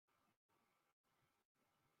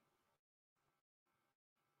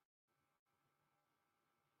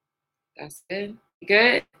That's good.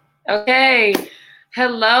 Good. Okay.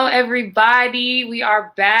 Hello, everybody. We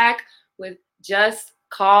are back with Just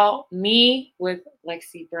Call Me with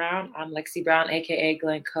Lexi Brown. I'm Lexi Brown, aka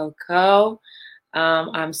Glen Coco.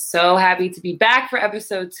 I'm so happy to be back for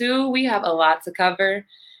episode 2. We have a lot to cover.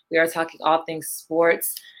 We are talking all things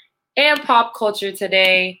sports and pop culture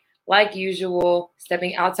today. Like usual,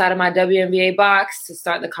 stepping outside of my WNBA box to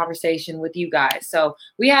start the conversation with you guys. So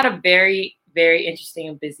we had a very interesting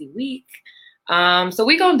and busy week. So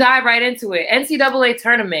we're going to dive right into it. NCAA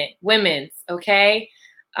tournament, women's, okay?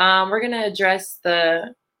 We're going to address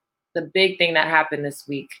the big thing that happened this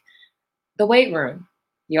week. The weight room,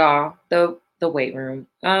 y'all. The weight room.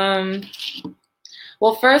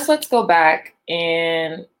 Well, first let's go back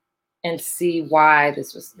and see why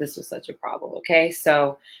this was such a problem, okay?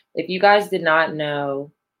 So if you guys did not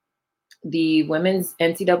know, the women's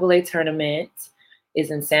NCAA tournament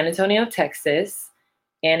is in San Antonio, Texas,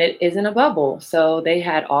 and it is in a bubble. So they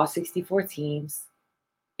had all 64 teams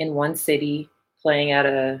in one city playing at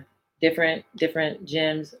a different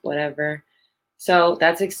gyms, whatever. So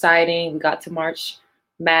that's exciting. We got to March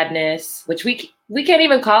Madness, which we can't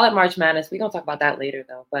even call it March Madness. We're going to talk about that later,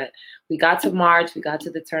 though. But we got to March. We got to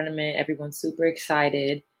the tournament. Everyone's super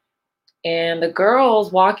excited. And the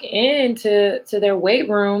girls walk into their weight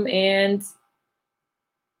room, and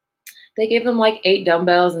they gave them like 8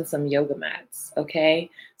 dumbbells and some yoga mats,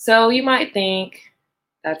 okay? So you might think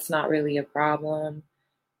that's not really a problem.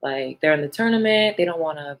 Like, they're in the tournament. They don't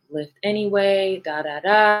want to lift anyway,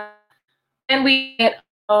 da-da-da. And we get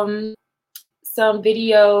some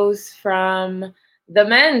videos from the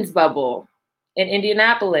men's bubble in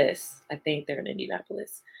Indianapolis. I think they're in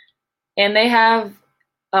Indianapolis. And they have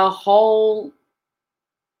a whole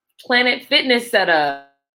Planet Fitness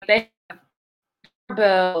setup. They have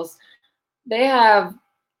barbells. They have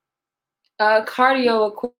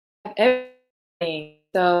cardio equipment, everything.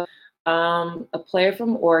 So a player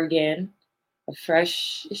from Oregon, is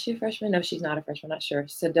she a freshman? No, she's not a freshman, not sure.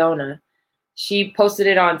 Sedona. She posted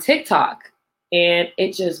it on TikTok. And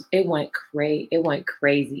it went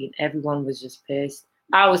crazy. Everyone was just pissed.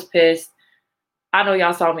 I was pissed. I know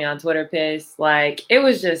y'all saw me on Twitter pissed. Like, it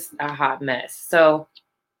was just a hot mess. So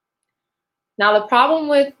now the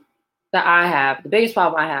biggest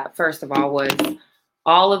problem I have, first of all, was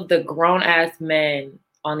all of the grown-ass men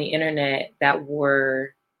on the internet that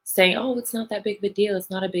were saying, oh, it's not that big of a deal. It's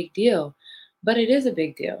not a big deal. But it is a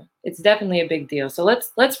big deal. It's definitely a big deal. So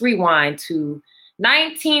let's rewind to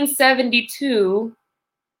 1972,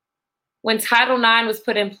 when Title IX was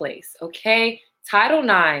put in place, okay? Title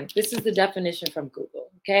IX, this is the definition from Google,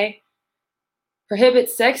 okay?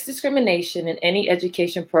 Prohibits sex discrimination in any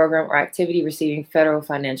education program or activity receiving federal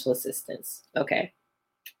financial assistance. Okay.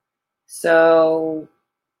 So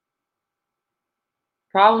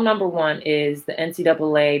problem number 1 is the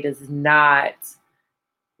NCAA does not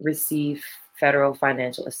receive federal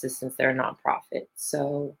financial assistance. They're a nonprofit.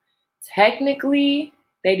 So technically,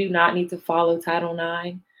 they do not need to follow Title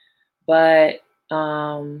IX, but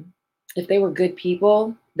if they were good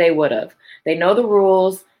people, they would have. They know the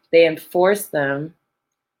rules, they enforce them,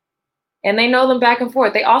 and they know them back and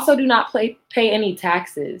forth. They also do not pay any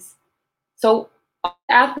taxes. So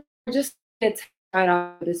athletes just get right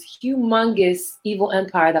off this humongous evil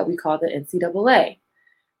empire that we call the NCAA.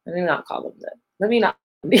 Let me not call them that. Let me not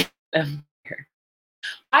be them here.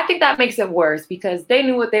 I think that makes it worse because they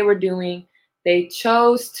knew what they were doing. They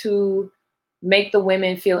chose to make the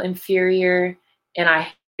women feel inferior, and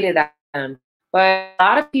I hated that. But a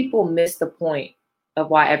lot of people missed the point of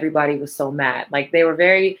why everybody was so mad. Like, they were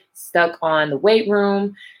very stuck on the weight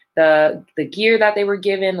room, the gear that they were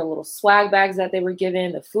given, the little swag bags that they were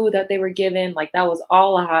given, the food that they were given. Like, that was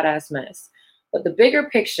all a hot ass mess. But the bigger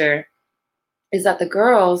picture is that the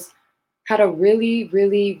girls had a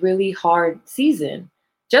really hard season,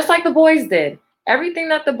 just like the boys did. Everything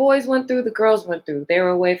that the boys went through, the girls went through. They were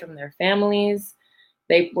away from their families.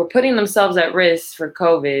 They were putting themselves at risk for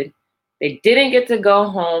COVID. They didn't get to go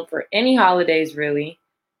home for any holidays, really.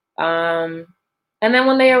 And then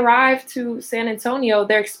when they arrived to San Antonio,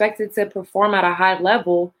 they're expected to perform at a high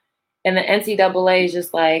level. And the NCAA is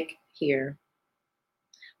just like, here,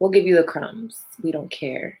 we'll give you the crumbs. We don't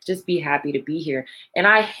care. Just be happy to be here. And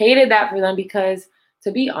I hated that for them because,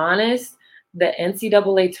 to be honest, the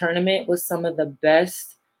NCAA tournament was some of the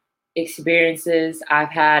best experiences I've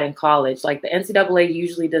had in college. Like, the NCAA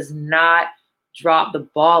usually does not drop the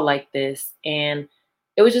ball like this. And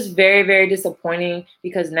it was just very disappointing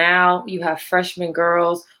because now you have freshman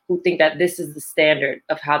girls who think that this is the standard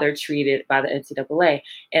of how they're treated by the NCAA.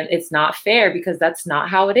 And it's not fair because that's not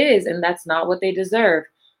how it is. And that's not what they deserve.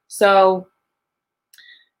 So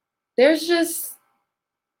there's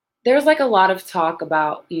like a lot of talk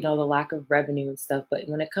about, the lack of revenue and stuff, but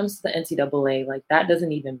when it comes to the NCAA, like that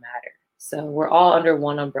doesn't even matter. So we're all under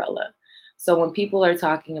one umbrella. So when people are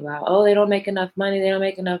talking about, oh, they don't make enough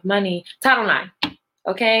money, Title IX,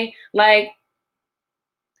 okay? Like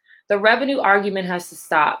the revenue argument has to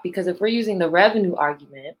stop, because if we're using the revenue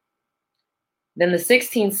argument, then the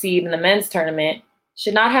 16 seed in the men's tournament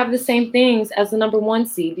should not have the same things as the number 1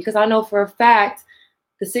 seed, because I know for a fact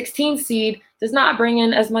the 16 seed does not bring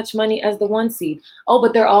in as much money as the 1 seed. Oh,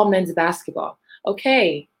 but they're all men's basketball.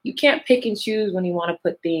 Okay, you can't pick and choose when you want to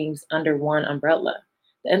put things under one umbrella.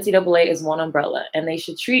 The NCAA is one umbrella, and they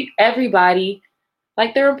should treat everybody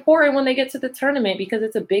like they're important when they get to the tournament, because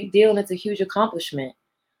it's a big deal and it's a huge accomplishment.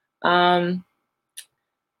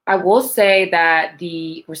 I will say that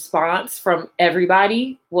the response from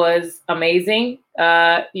everybody was amazing.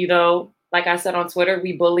 Like I said on Twitter,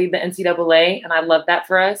 we bullied the NCAA, and I love that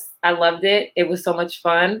for us. I loved it. It was so much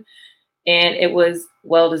fun, and it was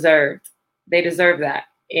well-deserved. They deserve that.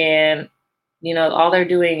 And, all they're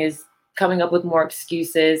doing is coming up with more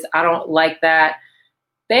excuses. I don't like that.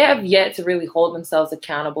 They have yet to really hold themselves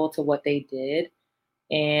accountable to what they did.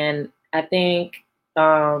 And I think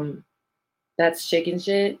that's chicken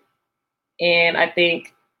shit. And I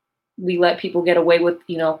think we let people get away with,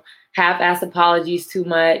 half-assed apologies too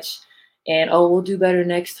much. And, oh, we'll do better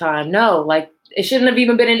next time. No, like, it shouldn't have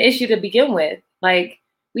even been an issue to begin with. Like,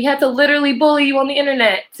 we had to literally bully you on the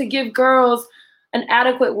internet to give girls an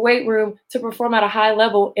adequate weight room to perform at a high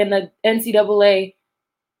level in the NCAA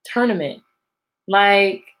tournament.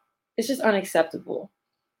 Like, it's just unacceptable.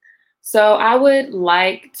 So I would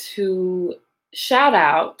like to shout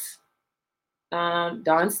out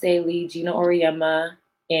Dawn Staley, Gina Auriemma,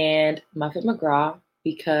 and Muffet McGraw,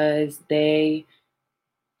 because they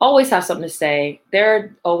always have something to say.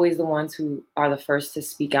 They're always the ones who are the first to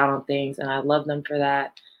speak out on things, and I love them for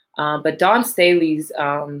that. But Dawn Staley's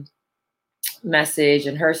message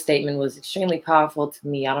and her statement was extremely powerful to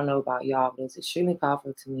me. I don't know about y'all, but it was extremely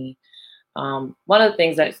powerful to me. One of the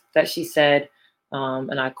things that she said,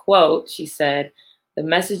 and I quote, she said,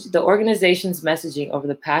 the organization's messaging over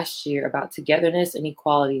the past year about togetherness and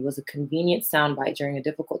equality was a convenient soundbite during a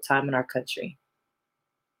difficult time in our country.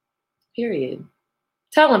 Period.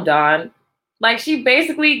 Tell him, Dawn. Like, she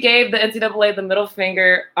basically gave the NCAA the middle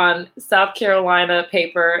finger on South Carolina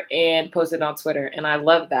paper and posted on Twitter. And I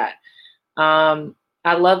love that.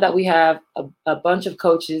 I love that we have a bunch of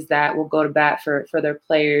coaches that will go to bat for their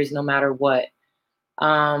players no matter what.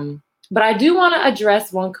 But I do want to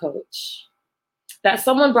address one coach that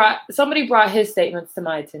somebody brought his statements to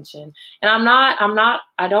my attention. And I'm not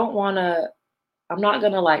gonna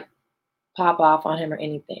like pop off on him or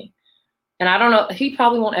anything. And I don't know, he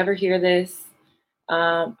probably won't ever hear this.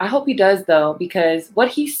 I hope he does, though, because what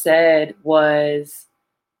he said was,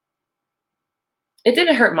 it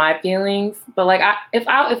didn't hurt my feelings, but like if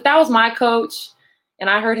that was my coach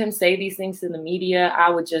and I heard him say these things to the media,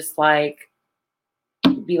 I would just like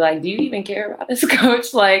be like, do you even care about this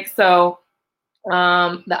coach? Like, so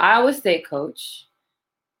the Iowa State coach,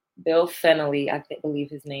 Bill Fennelly, I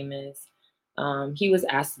believe his name is, he was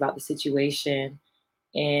asked about the situation,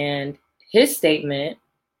 and his statement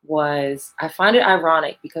was, I find it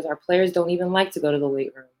ironic because our players don't even like to go to the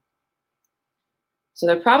weight room. So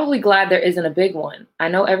they're probably glad there isn't a big one. I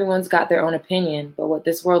know everyone's got their own opinion, but what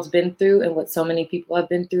this world's been through and what so many people have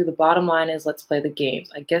been through, the bottom line is let's play the games.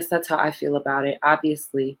 I guess that's how I feel about it.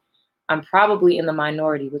 Obviously, I'm probably in the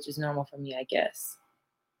minority, which is normal for me, I guess.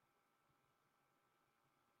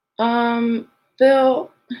 Bill,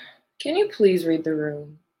 can you please read the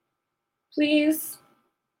room? Please?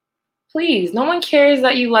 Please. No one cares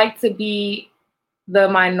that you like to be the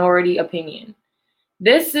minority opinion.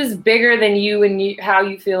 This is bigger than you and how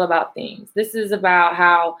you feel about things. This is about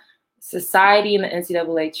how society and the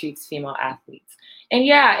NCAA treats female athletes. And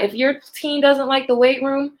yeah, if your team doesn't like the weight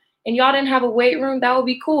room and y'all didn't have a weight room, that would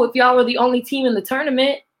be cool if y'all were the only team in the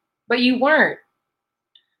tournament, but you weren't.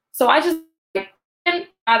 So I just, and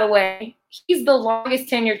by the way, he's the longest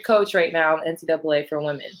tenured coach right now in the NCAA for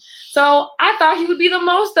women. So I thought he would be the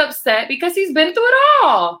most upset because he's been through it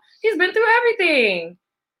all. He's been through everything.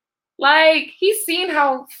 Like, he's seen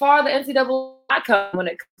how far the NCAA come when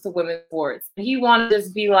it comes to women's sports. He wanted to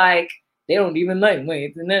just be like, they don't even like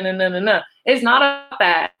weights. No. It's not about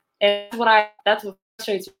that. And that's what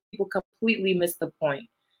frustrates people. Completely miss the point.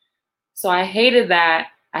 So I hated that.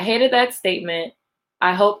 I hated that statement.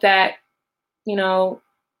 I hope that, he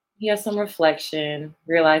has some reflection,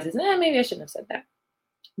 realizes, maybe I shouldn't have said that.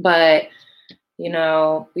 But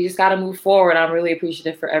we just got to move forward. I'm really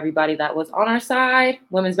appreciative for everybody that was on our side,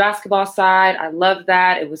 women's basketball side. I loved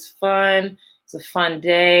that. It was fun. It's a fun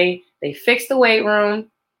day. They fixed the weight room,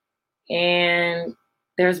 and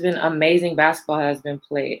there's been amazing basketball that has been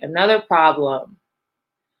played. Another problem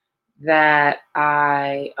that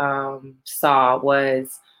I saw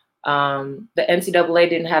was the NCAA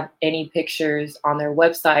didn't have any pictures on their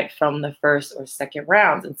website from the first or second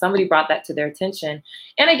rounds. And somebody brought that to their attention.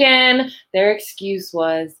 And again, their excuse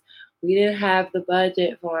was, we didn't have the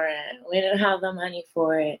budget for it. We didn't have the money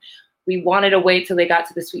for it. We wanted to wait till they got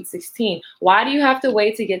to the Sweet 16. Why do you have to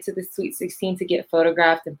wait to get to the Sweet 16 to get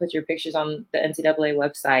photographed and put your pictures on the NCAA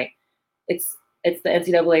website? It's the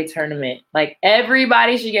NCAA tournament. Like,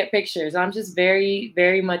 everybody should get pictures. I'm just very,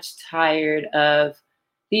 very much tired of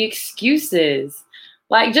the excuses.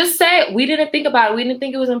 Like, just say it. We didn't think about it. We didn't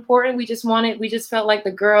think it was important. We just felt like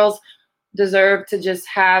the girls deserved to just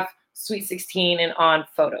have Sweet 16 and on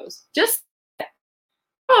photos.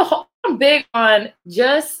 I'm big on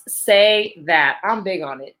just say that. I'm big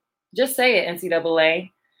on it. Just say it, NCAA.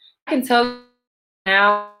 I can tell you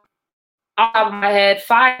now, off the top of my head,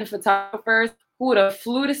 5 photographers who would have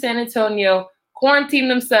flew to San Antonio, quarantined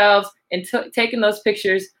themselves, and taken those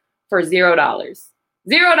pictures for $0.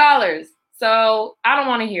 $0. So I don't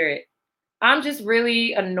want to hear it. I'm just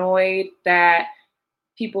really annoyed that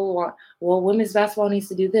people want, well, women's basketball needs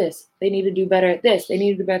to do this. They need to do better at this. They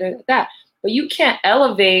need to do better at that. But you can't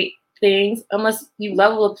elevate things unless you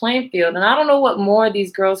level the playing field. And I don't know what more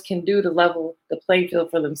these girls can do to level the playing field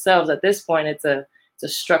for themselves. At this point, it's a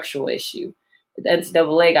structural issue. The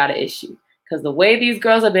NCAA got an issue. Because the way these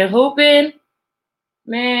girls have been hooping,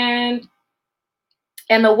 man,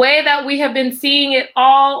 and the way that we have been seeing it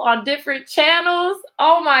all on different channels,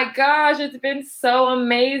 oh my gosh, it's been so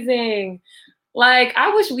amazing. Like,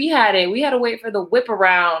 I wish we had it. We had to wait for the whip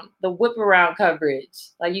around coverage.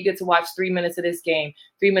 Like, you get to watch 3 minutes of this game,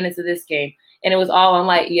 3 minutes of this game. And it was all on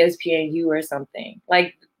like ESPNU or something.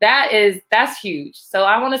 Like, that's huge. So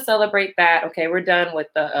I want to celebrate that. Okay, we're done with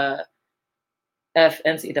the the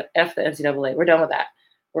NCAA. We're done with that.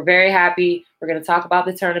 We're very happy. We're going to talk about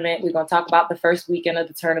the tournament. We're going to talk about the first weekend of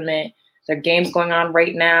the tournament. There are games going on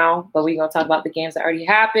right now, but we're going to talk about the games that already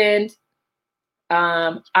happened.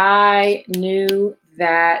 I knew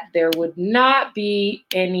that there would not be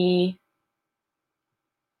any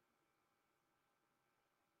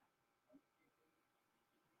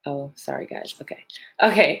sorry guys. Okay.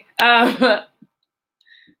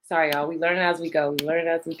 Sorry y'all. We learn it as we go.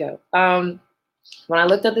 When I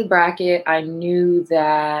looked at the bracket, I knew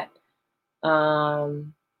that there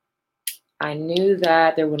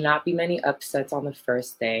would not be many upsets on the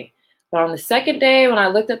first day. But on the second day, when I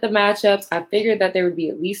looked at the matchups, I figured that there would be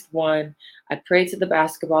at least one. I prayed to the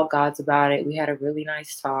basketball gods about it. We had a really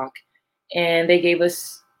nice talk, and they gave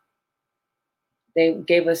us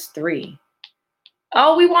 3.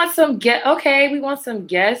 Oh, we want some we want some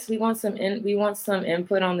guests. We want some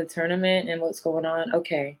input on the tournament and what's going on.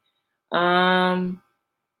 Okay. We're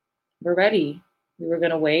ready. We were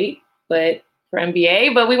gonna wait, but for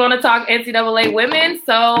NBA, but we want to talk NCAA women.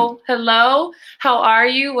 So, hello, how are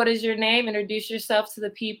you? What is your name? Introduce yourself to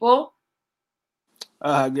the people.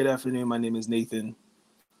 Good afternoon. My name is Nathan.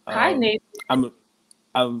 Hi, Nathan.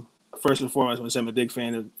 I'm first and foremost, I want to say I'm a big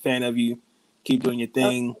fan of you. Keep doing your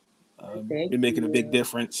thing. You're making a big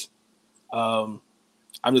difference. I'm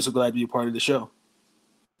just so glad to be a part of the show.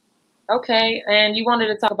 Okay, and you wanted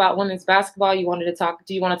to talk about women's basketball. Do you want to talk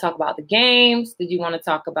about the games? Did you want to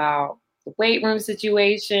talk about the weight room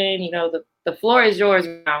situation? The floor is yours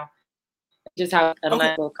now. Just have a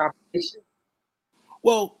nice little conversation.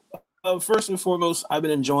 Well, first and foremost, I've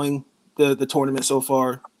been enjoying the tournament so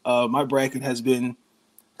far. My bracket has been,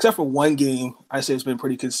 except for one game, I say it's been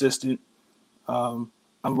pretty consistent. I'm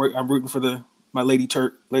rooting for my Lady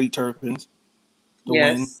Terrapins to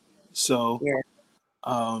win. So, yeah.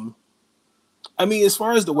 I mean, as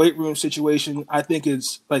far as the weight room situation, I think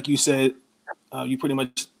it's like you said. You pretty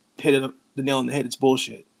much hit the nail on the head. It's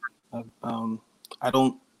bullshit. It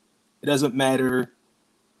doesn't matter,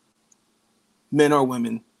 men or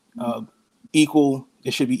women. Equal.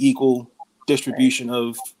 It should be equal distribution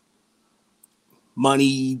of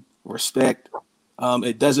money, respect.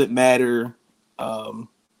 It doesn't matter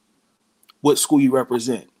what school you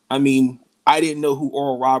represent. I mean, I didn't know who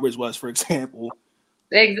Oral Roberts was, for example,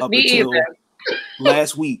 up until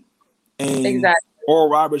last week, and Oral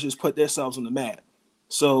Roberts just put themselves on the map.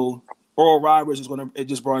 So Oral Roberts is going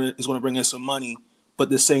to bring in some money, but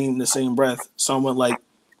the same breath, someone like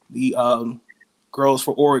the girls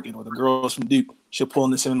for Oregon or the girls from Duke should pull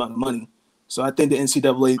in the same amount of money. So I think the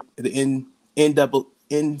NCAA, the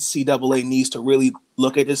NCAA needs to really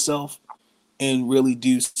look at itself and really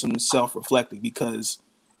do some self-reflecting, because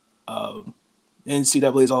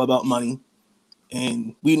NCAA is all about money.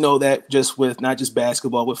 And we know that just with not just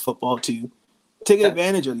basketball, with football too. Take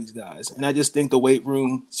advantage of these guys. And I just think the weight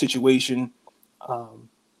room situation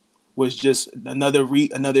was just another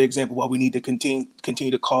example why we need to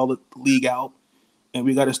continue to call the league out, and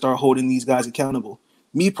we got to start holding these guys accountable.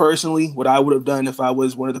 Me personally, what I would have done if I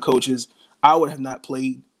was one of the coaches, I would have not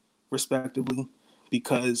played respectively,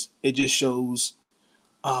 because it just shows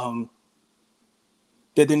that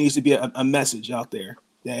there needs to be a message out there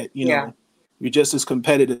that, you know, you're just as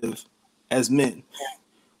competitive as men.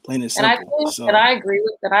 Plain and simple. And I agree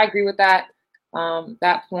with that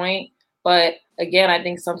that point. But again, I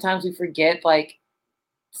think sometimes we forget, like,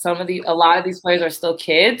 a lot of these players are still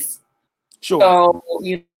kids. Sure. So,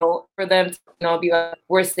 you know, for them to, you know, be like,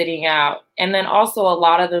 we're sitting out. And then also a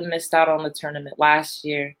lot of them missed out on the tournament last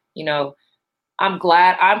year. You know, I'm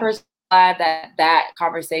personally glad that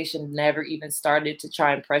conversation never even started to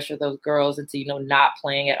try and pressure those girls into, you know, not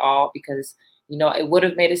playing at all, because, you know, it would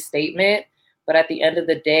have made a statement. But at the end of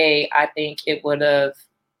the day, I think it would have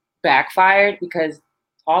backfired, because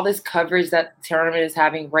all this coverage that the tournament is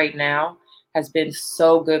having right now has been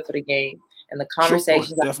so good for the game. And the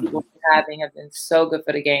conversations that people are having have been so good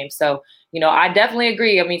for the game. So, you know, I definitely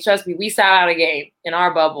agree. I mean, trust me, we sat out a game in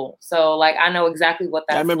our bubble. So, like, I know exactly what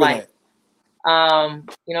that's like. That.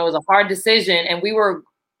 You know, it was a hard decision. And we were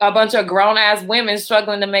a bunch of grown-ass women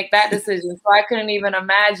struggling to make that decision. So I couldn't even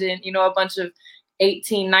imagine, you know, a bunch of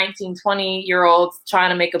 18, 19, 20-year-olds trying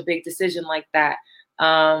to make a big decision like that.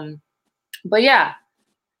 But yeah,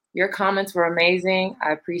 your comments were amazing.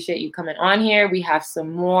 I appreciate you coming on here. We have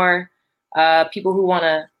some more people who want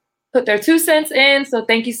to put their 2 cents in. So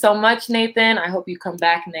thank you so much, Nathan. I hope you come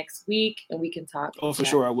back next week and we can talk. Oh, for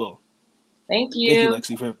sure I will. Thank you. Thank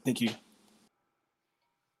you, Lexi. Thank you.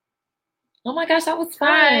 Oh my gosh, that was fun.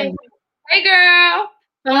 Hi. Hey, girl.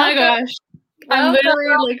 Oh my gosh. I'm literally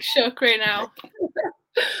like shook right now.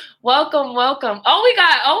 Welcome. Oh,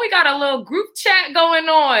 we got a little group chat going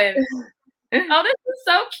on. Oh, this is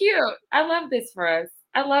so cute. I love this for us.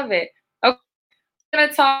 I love it.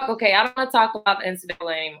 Okay, I don't want to talk about the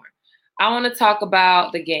NCAA anymore. I want to talk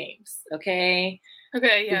about the games. Okay.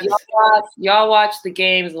 Okay. Yes. Y'all watched the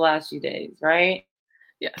games the last few days, right?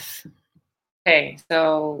 Yes. Okay.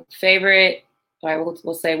 So favorite. All right.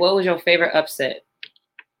 We'll say, what was your favorite upset?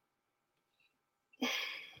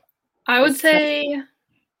 I would say,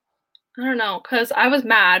 I don't know, because I was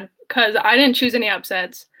mad because I didn't choose any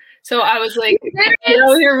upsets. So I was like,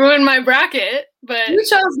 you ruined my bracket. But you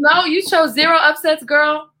chose 0 upsets,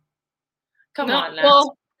 girl. Come on now.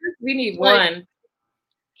 Well, we need one.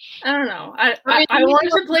 I don't know. I wanted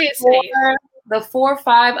to play it safe. The 4 or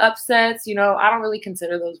 5 upsets, you know, I don't really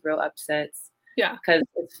consider those real upsets. Yeah. Because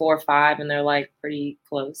it's 4 or 5 and they're like pretty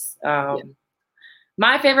close.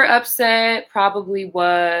 My favorite upset probably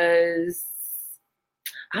was,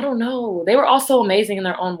 I don't know. They were all so amazing in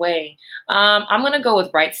their own way. I'm going to go with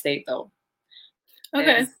Wright State, though.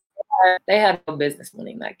 Okay. They had no business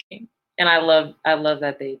winning that game. And I love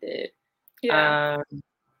that they did. Yeah.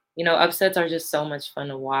 You know, upsets are just so much fun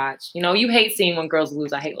to watch. You know, you hate seeing when girls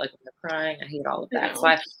lose. I hate, like, when they're crying. I hate all of that. So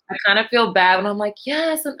I kind of feel bad when I'm like,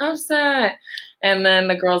 yes, an upset. And then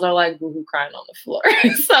the girls are like boohoo crying on the floor.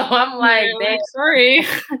 So I'm like, damn, sorry.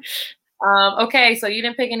 Okay, so you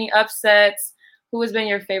didn't pick any upsets. Who has been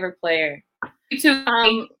your favorite player? You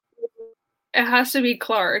too. It has to be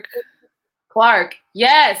Clark. Clark,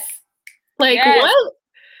 yes. Like, yes. What?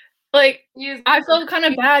 Like, I felt kind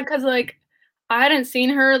of bad because, like, I hadn't seen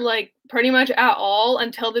her, like, pretty much at all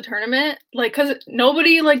until the tournament. Like, because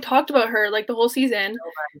nobody, like, talked about her, like, the whole season.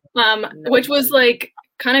 Which was, like,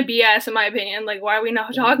 kind of BS in my opinion. Like, why are we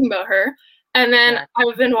not talking about her? And then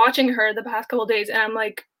I've been watching her the past couple of days, and I'm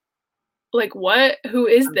like, what? Who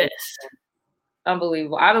is this?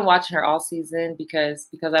 Unbelievable. I've been watching her all season because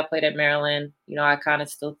I played at Maryland. You know, I kind of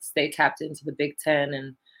still stay tapped into the Big Ten,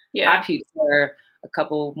 and I peeped her a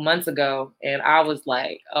couple months ago, and I was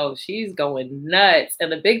like, oh, she's going nuts.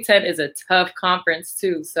 And the Big Ten is a tough conference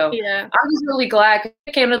too. So I'm just really glad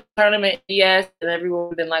it came to the tournament, yes, and everyone would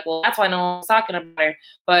have been like, well, that's why no one's talking about her.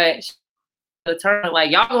 But the tournament,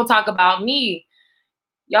 like, y'all gonna talk about me.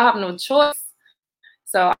 Y'all have no choice.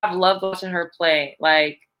 So I've loved watching her play.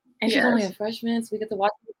 Like, and she's only a freshman, so we get to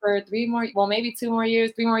watch her for 3 more, well, maybe 2 more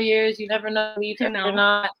years, 3 more years. You never know, leave her or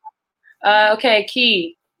not. Okay,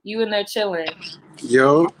 Key, you in there chilling.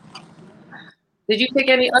 Yo. Did you pick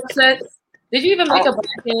any upsets? Did you even make a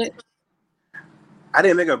bracket? I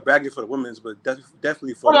didn't make a bracket for the women's, but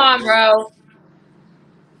definitely for Come on, bro.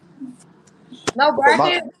 No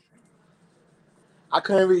bracket. I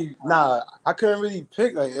couldn't really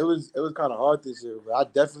pick. Like it was kind of hard this year, but I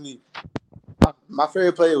definitely my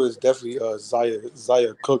favorite player was definitely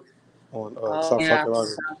Zaya Cook on South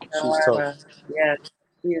Carolina. She's tough. Yeah,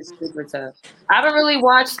 she is super tough. I haven't really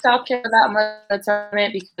watched South Carolina that much in the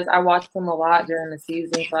tournament because I watched them a lot during the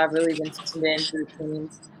season, so I've really been tuned into the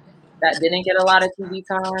teams that didn't get a lot of TV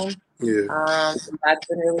time. Yeah. So that's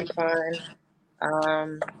been really fun.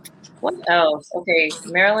 What else? Okay,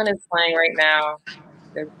 Maryland is playing right now.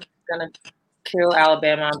 They're gonna kill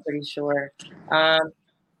Alabama, I'm pretty sure.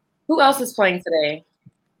 Who else is playing today?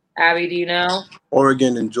 Abby, do you know?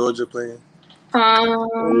 Oregon and Georgia playing.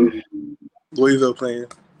 Louisville playing.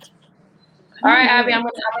 All right, Abby, I'm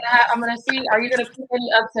gonna see. Are you gonna pick any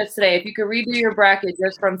upsets today? If you could redo your bracket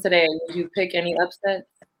just from today, would you pick any upsets?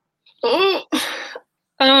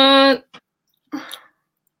 I'm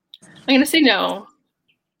gonna say no.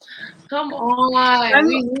 Come on,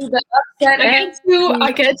 we need the upset.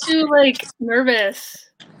 I get too like nervous.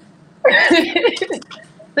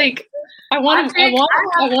 Like I want to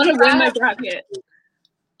win my bracket.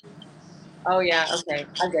 Oh yeah, okay,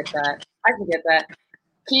 I get that. I can get that.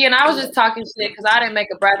 Key and I was just talking shit because I didn't make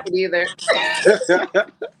a bracket either.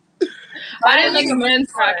 I didn't make a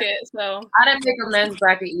men's bracket, so I didn't make a men's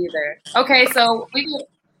bracket either. Okay, so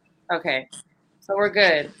so we're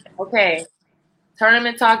good. Okay,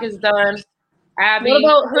 tournament talk is done. Abby, what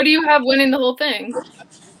about who do you have winning the whole thing?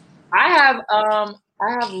 I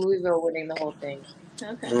have Louisville winning the whole thing.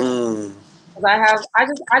 Okay. Because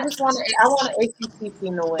I just want an ACC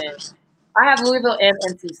team to win. I have Louisville and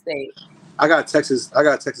NC State. I got Texas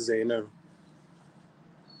A&M.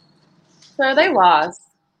 So they lost.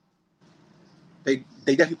 They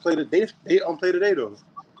definitely played it. They played today though.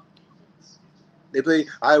 They played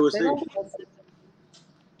Iowa State.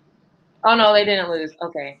 Oh no, they didn't lose.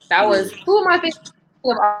 Okay, that was who am I thinking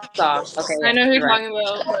of? Arkansas. Okay, I know who you're talking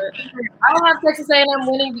about. But I don't have Texas A&M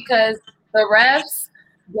winning because the refs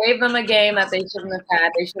gave them a game that they shouldn't have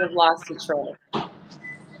had. They should have lost to Troy.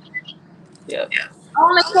 Yep. I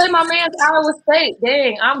want to play my man's Iowa State.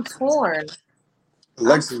 Dang, I'm torn.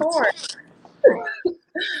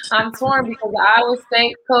 I'm torn because the Iowa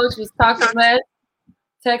State coach was talking about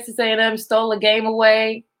Texas A&M stole a game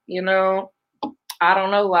away. You know, I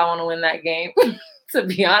don't know who I want to win that game, to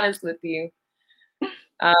be honest with you.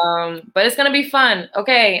 But it's going to be fun.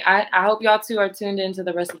 Okay, I hope y'all two are tuned into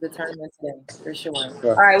the rest of the tournament today, for sure.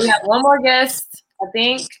 All right, we have one more guest, I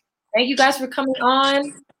think. Thank you guys for coming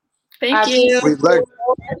on. Thank you.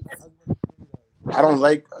 I don't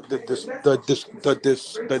like the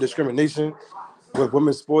discrimination with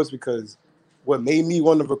women's sports because what made me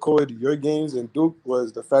want to record your games in Duke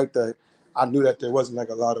was the fact that I knew that there wasn't like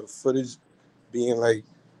a lot of footage being like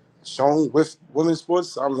shown with women's sports.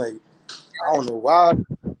 So I'm like, I don't know why.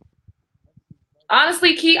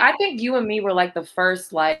 Honestly, Key, I think you and me were like the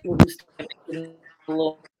first like who started making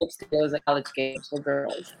little videos at college games for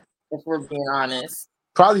girls, if we're being honest.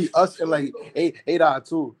 Probably us and like ADOT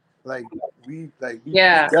too. Like we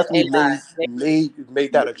definitely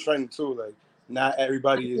made that a trend too. Like not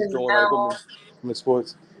everybody is doing like women's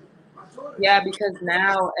sports. Yeah, because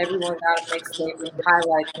now everyone got to make statement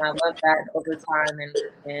highlights, and I love that overtime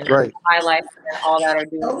and highlights and all that are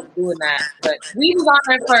doing that. But we was on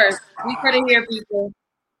here first. We couldn't hear people.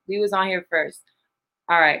 We was on here first.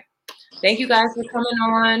 All right. Thank you guys for coming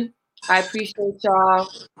on. I appreciate y'all.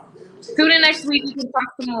 Tune in next week. We can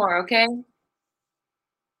talk some more, okay?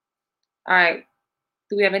 All right.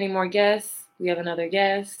 Do we have any more guests? We have another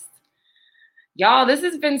guest. Y'all, this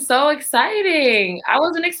has been so exciting. I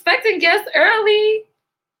wasn't expecting guests early.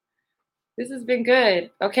 This has been good.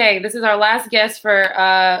 Okay, this is our last guest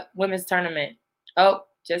for women's tournament. Oh,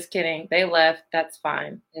 just kidding. They left. That's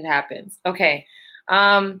fine. It happens. Okay.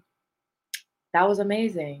 That was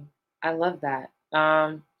amazing. I love that.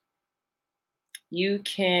 You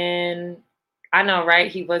can, I know,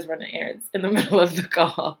 right? He was running errands in the middle of the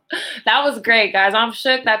call. That was great, guys. I'm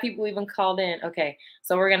shook that people even called in. Okay,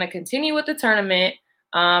 so we're going to continue with the tournament.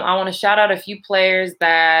 I want to shout out a few players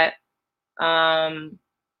that I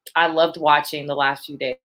loved watching the last few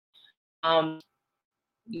days.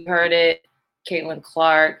 You heard it. Caitlin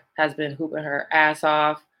Clark has been hooping her ass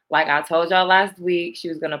off. Like I told y'all last week, she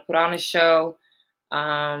was going to put on a show.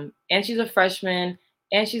 And she's a freshman,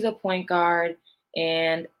 and she's a point guard.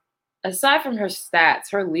 And aside from her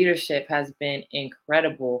stats, her leadership has been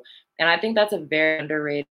incredible. And I think that's a very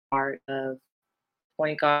underrated part of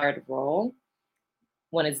point guard role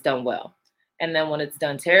when it's done well. And then when it's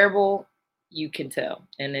done terrible, you can tell.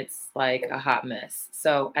 And it's like a hot mess.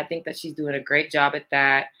 So I think that she's doing a great job at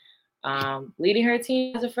that. Leading her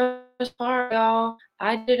team as a freshman, y'all.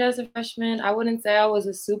 I did as a freshman. I wouldn't say I was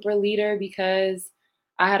a super leader because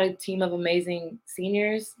I had a team of amazing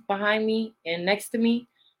seniors behind me and next to me.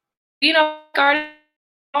 Guarded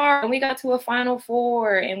hard, and we got to a Final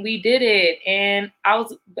Four, and we did it. And I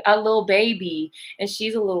was a little baby, and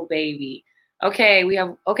she's a little baby. Okay, we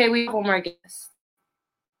have one more guest.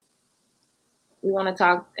 We want to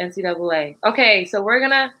talk NCAA. Okay, so we're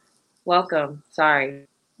gonna welcome. Sorry,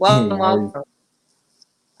 welcome.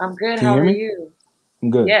 I'm good. How are you? I'm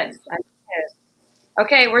good. Yes, I can.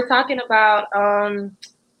 Okay, we're talking about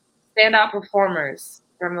standout performers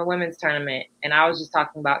from the women's tournament, and I was just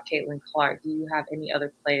talking about Caitlin Clark. Do you have any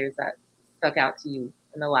other players that stuck out to you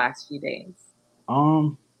in the last few days?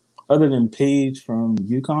 Other than Paige from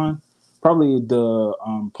UConn, probably the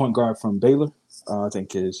point guard from Baylor. I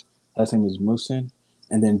think his last name is Musin,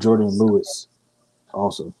 and then Jordan Lewis,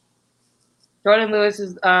 also. Jordan Lewis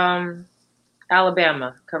is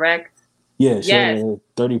Alabama, correct? Yeah, she had a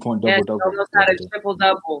 30-point double-double. Yes, almost had a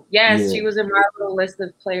triple-double. Yes, She was in my little list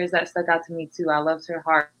of players that stuck out to me, too. I loved her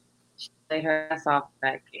heart. She played her ass off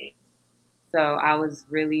that game. So I was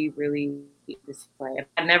really, really disappointed.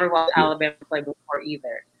 I never watched Alabama play before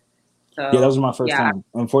either. So, yeah, that was my first time.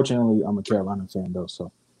 Unfortunately, I'm a Carolina fan, though,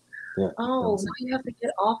 so yeah. Oh, now you have to get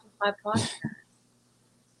off of my podcast.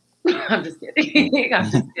 I'm just kidding. I'm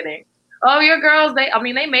just kidding. Oh, your girls, they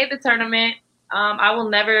made the tournament. I will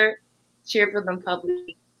never cheer for them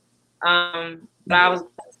publicly. But I was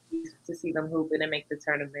pleased to see them hooping and make the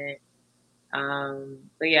tournament.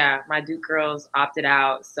 But yeah, my Duke girls opted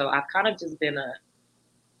out, so I've kind of just been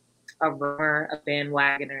a runner, a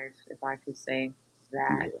bandwagoner, if I could say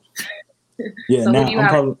that. Yeah, So now I'm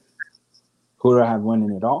probably who do I have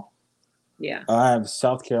winning it all? Yeah, I have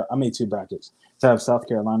South Carolina. I made 2 brackets. So I have South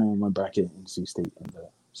Carolina in one bracket and NC State in the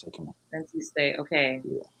second one. NC State, okay.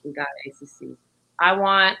 Yeah. We got ACC. I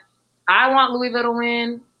want Louisville to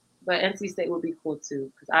win, but NC State would be cool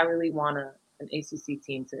too because I really want an ACC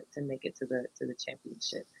team to make it to the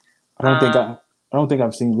championship. I don't think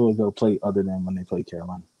I've seen Louisville play other than when they played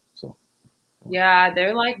Carolina. So yeah,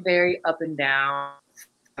 they're like very up and down.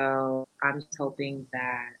 So I'm just hoping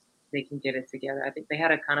that they can get it together. I think they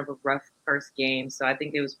had a kind of a rough first game, so I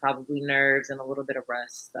think it was probably nerves and a little bit of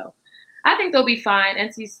rust. So I think they'll be fine.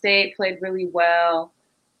 NC State played really well.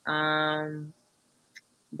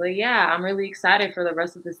 But yeah, I'm really excited for the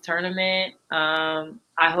rest of this tournament. I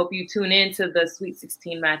hope you tune in to the Sweet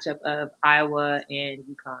 16 matchup of Iowa and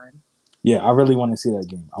UConn. Yeah, I really want to see that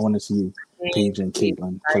game. I want to see Paige and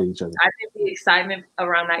Caitlin play each other. I think the excitement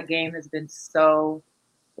around that game has been so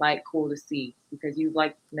cool to see because you've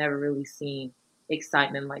never really seen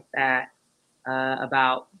excitement like that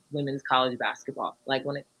about women's college basketball.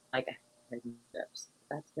 When it steps.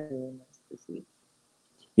 That's very nice to see.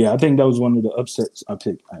 Yeah, I think that was one of the upsets I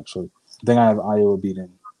picked, actually. I think I have Iowa beating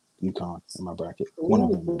UConn in my bracket. One of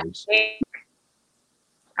them, at least.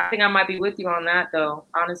 I think I might be with you on that, though,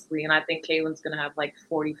 honestly. And I think Caitlin's going to have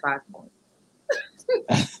 45 points.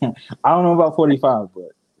 I don't know about 45,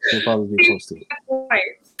 but she'll probably be close to it.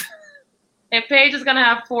 And Paige is going to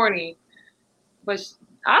have 40. But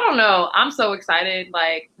I don't know. I'm so excited.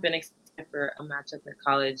 Been excited for a matchup in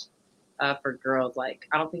college for girls. I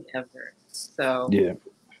don't think ever. So, yeah.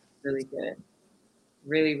 Really good.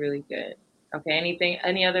 Really, really good. Okay,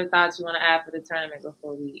 any other thoughts you want to add for the tournament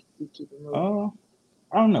before we keep it moving?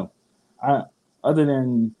 I don't know. Other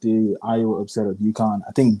than the Iowa upset of UConn,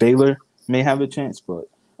 I think Baylor may have a chance, but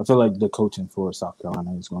I feel like the coaching for South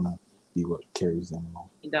Carolina is going to be what carries them along.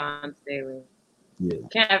 Dawn Staley. Yeah.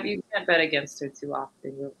 You can't bet against her too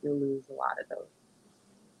often. You'll lose a lot of those.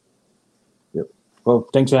 Yep. Well,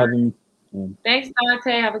 thanks for having me. And thanks,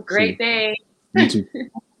 Dante. Have a great day. You too.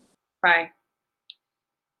 Bye.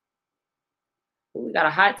 We got a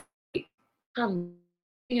hot take. I'm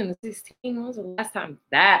in the 16. When was the last time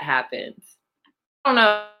that happened? I don't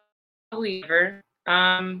know. Probably ever.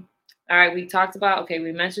 All right, we talked about,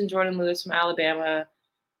 we mentioned Jordan Lewis from Alabama.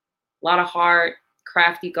 A lot of heart,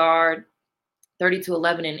 crafty guard, 32,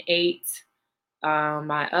 11, and 8.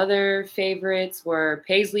 My other favorites were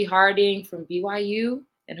Paisley Harding from BYU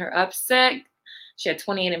and her upset. She had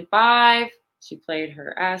 28 and 5. She played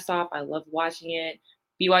her ass off. I loved watching it.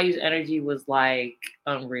 BYU's energy was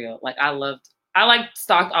unreal. I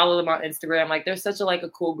stalked all of them on Instagram. They're such a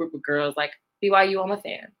cool group of girls. BYU, I'm a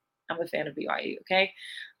fan. I'm a fan of BYU. Okay.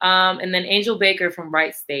 And then Angel Baker from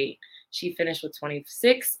Wright State. She finished with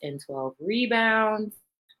 26 and 12 rebounds.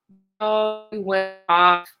 Went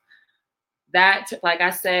off. That, like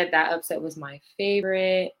I said, that upset was my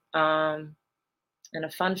favorite. And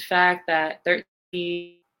a fun fact that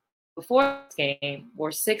 13 before this game were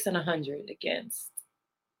 6-100 against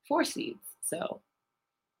 4 seeds. So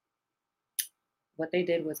what they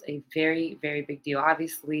did was a very, very big deal.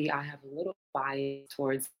 Obviously, I have a little bias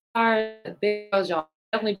towards the big girls. Y'all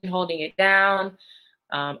definitely been holding it down.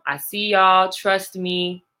 I see y'all, trust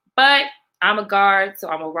me, but I'm a guard, so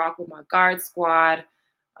I'm gonna rock with my guard squad.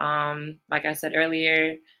 Like I said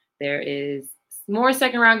earlier, there is more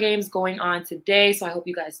second round games going on today, so I hope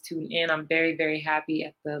you guys tune in. I'm very, very happy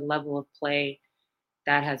at the level of play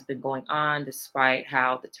that has been going on despite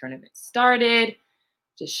how the tournament started.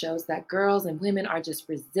 Just shows that girls and women are just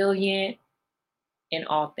resilient in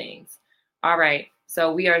all things. All right,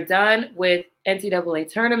 so we are done with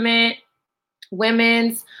NCAA tournament.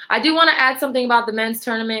 Women's. I do want to add something about the men's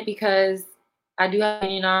tournament because I do have an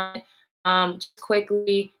opinion on it. Just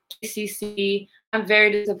quickly, ACC, I'm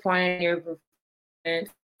very disappointed in your performance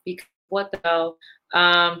because what the hell?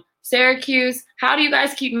 Syracuse, how do you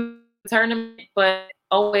guys keep the tournament but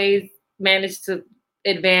always manage to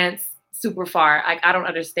advance super far? I don't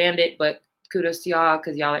understand it, but kudos to y'all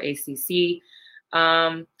because y'all are ACC.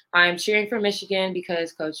 I'm cheering for Michigan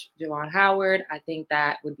because Coach Javon Howard, I think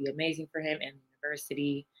that would be amazing for him and the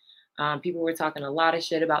university. People were talking a lot of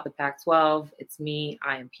shit about the Pac-12. It's me.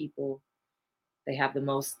 I am people. They have the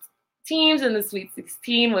most teams in the Sweet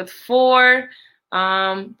 16 with 4.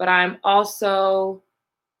 But I'm also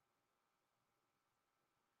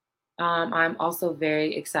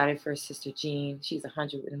very excited for Sister Jean. She's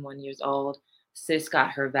 101 years old. Sis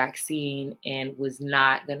got her vaccine and was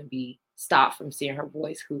not going to be stopped from seeing her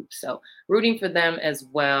boys hoop. So rooting for them as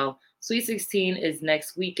well. Sweet 16 is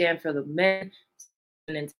next weekend for the men,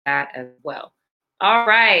 and into that as well. All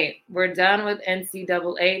right, we're done with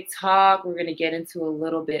NCAA talk. We're going to get into a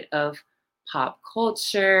little bit of pop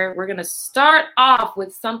culture. We're going to start off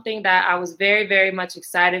with something that I was very, very much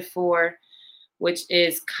excited for, which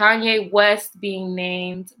is Kanye West being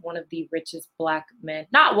named one of the richest black men,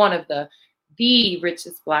 not one of the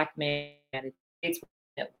richest black men in the United States,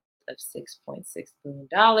 of $6.6 billion.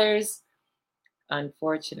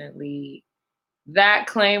 Unfortunately, that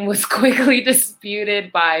claim was quickly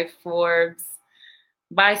disputed by Forbes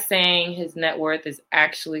by saying his net worth is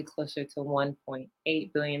actually closer to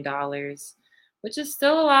 $1.8 billion, which is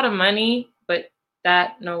still a lot of money, but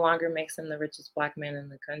that no longer makes him the richest black man in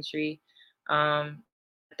the country.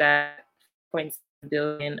 That $0.6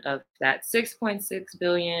 billion of that $6.6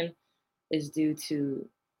 billion is due to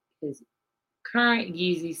his current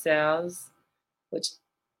Yeezy sales, which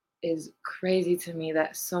is crazy to me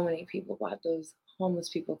that so many people bought those homeless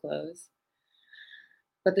people clothes.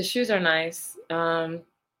 But the shoes are nice. And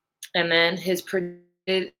then his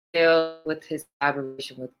predicted sale with his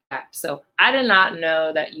collaboration with Gap. So I did not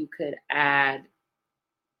know that you could add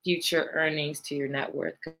future earnings to your net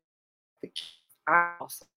worth. I'm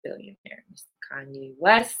also a billionaire, Mr. Kanye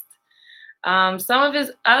West. Some of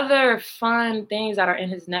his other fun things that are in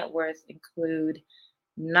his net worth include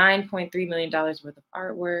 $9.3 million worth of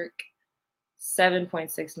artwork,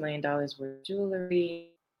 $7.6 million worth of jewelry,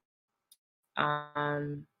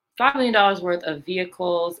 $5 million worth of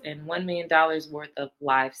vehicles, and $1 million worth of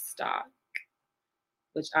livestock,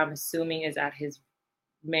 which I'm assuming is at his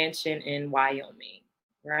mansion in Wyoming,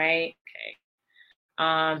 right?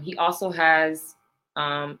 Okay. He also has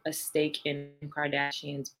a stake in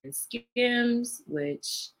Kardashian's Skims,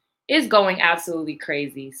 which is going absolutely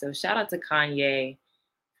crazy. So shout out to Kanye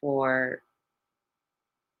for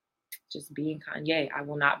just being Kanye. I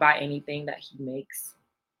will not buy anything that he makes.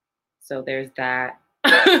 So there's that.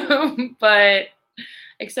 But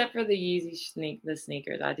except for the Yeezy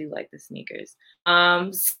sneakers, I do like the sneakers.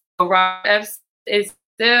 So Rob F is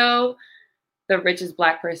still the richest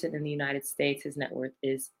black person in the United States. His net worth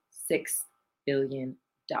is $6 billion.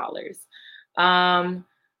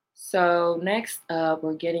 So next up,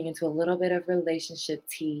 we're getting into a little bit of relationship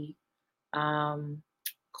tea.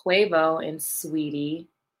 Quavo and Saweetie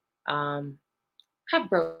have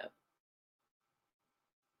broken up.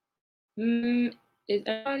 Is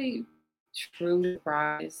anybody truly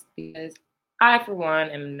surprised? Because I, for one,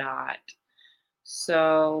 am not.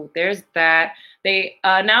 So there's that. They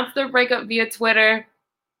announced their breakup via Twitter.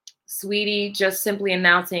 Saweetie just simply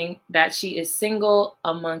announcing that she is single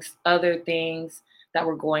amongst other things that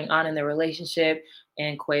were going on in their relationship.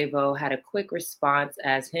 And Quavo had a quick response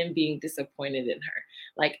as him being disappointed in her,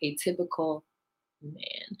 like a typical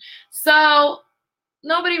man. So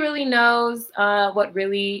nobody really knows what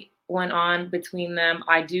really went on between them.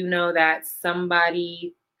 I do know that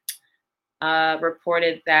somebody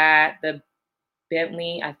reported that the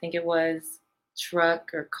Bentley, I think it was,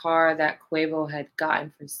 truck or car that Quavo had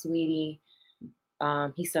gotten for Saweetie,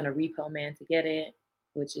 he sent a repo man to get it.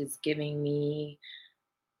 which is giving me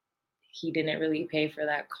he didn't really pay for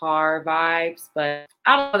that car vibes. But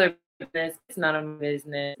I don't know their business. It's none of my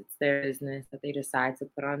business. It's their business that they decide to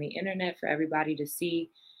put on the internet for everybody to see,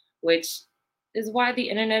 which is why the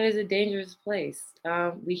internet is a dangerous place.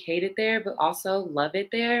 We hate it there, but also love it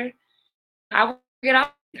there. I want to get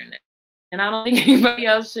off the internet, and I don't think anybody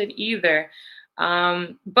else should either.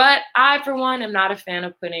 But I, for one, am not a fan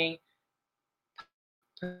of putting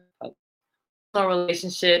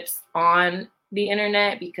relationships on the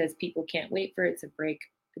internet because people can't wait for it to break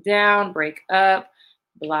down, break up,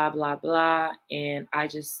 blah, blah, blah. And I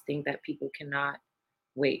just think that people cannot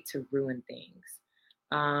wait to ruin things.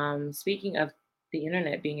 Speaking of the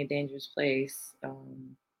internet being a dangerous place,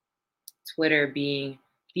 Twitter being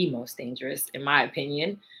the most dangerous, in my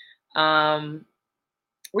opinion. Were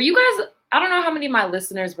you guys, I don't know how many of my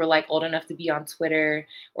listeners were like old enough to be on Twitter,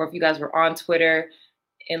 or if you guys were on Twitter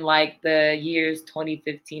in like the years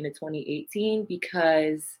 2015 to 2018,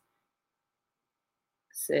 because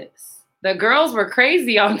sis, the girls were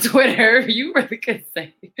crazy on Twitter. You really could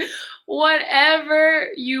say whatever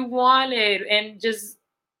you wanted and just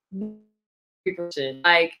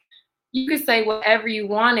like you could say whatever you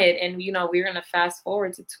wanted. And, you know, we're going to fast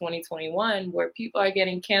forward to 2021 where people are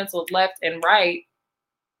getting canceled left and right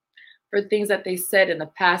for things that they said in the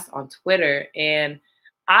past on Twitter. And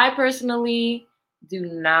I personally do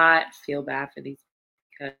not feel bad for these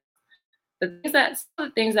because some of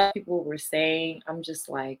the things that people were saying, I'm just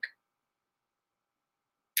like,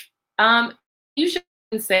 you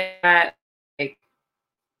shouldn't say that. Like,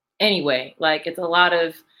 anyway, like it's a lot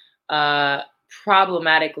of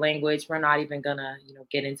problematic language. We're not even gonna,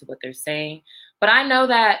 get into what they're saying. But I know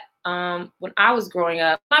that when I was growing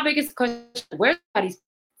up, my biggest question, where's everybody's?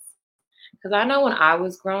 Because I know when I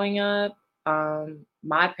was growing up,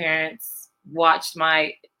 my parents watched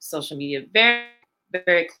my social media very,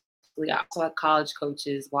 very closely. I also had college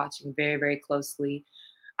coaches watching very, very closely.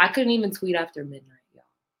 I couldn't even tweet after midnight, y'all.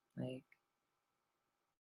 Like,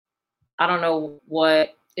 I don't know why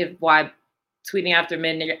tweeting after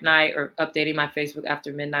midnight or updating my Facebook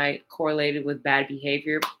after midnight correlated with bad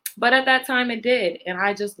behavior. But at that time it did. And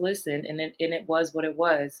I just listened and it was what it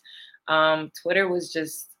was. Twitter was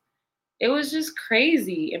just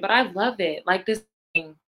crazy. But I love it. Like this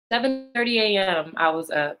thing, 7:30 a.m. I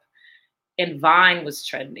was up and Vine was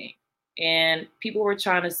trending. And people were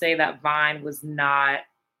trying to say that Vine was not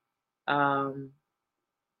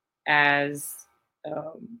as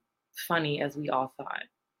funny as we all thought.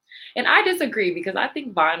 And I disagree because I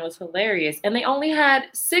think Vine was hilarious. And they only had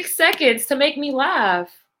 6 seconds to make me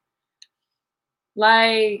laugh.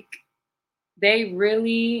 Like, they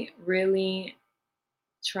really, really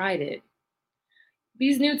tried it.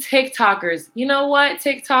 These new TikTokers, you know what,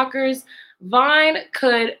 TikTokers? Vine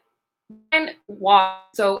walk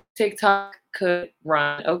so TikTok could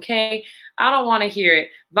run, okay? I don't want to hear it.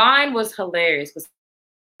 Vine was hilarious. But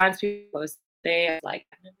sometimes people say, like,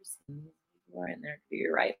 I've never seen these before, and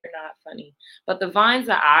you're right, they're not funny. But the Vines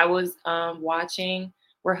that I was watching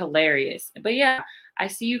were hilarious. But yeah, I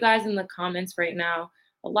see you guys in the comments right now.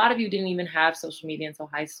 A lot of you didn't even have social media until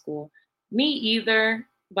high school. Me either,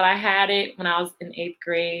 but I had it when I was in 8th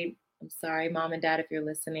grade. I'm sorry, Mom and Dad, if you're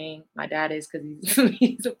listening. My dad is, because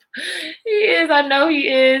he is. I know he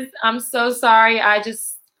is. I'm so sorry. I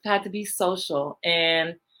just had to be social.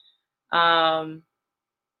 And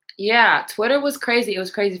yeah, Twitter was crazy. It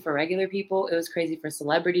was crazy for regular people. It was crazy for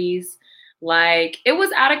celebrities. Like, it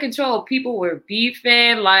was out of control. People were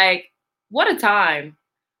beefing. Like, what a time.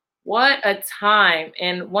 What a time.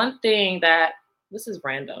 And one thing this is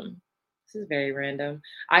random. This is very random.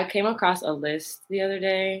 I came across a list the other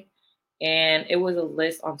day, and it was a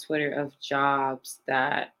list on Twitter of jobs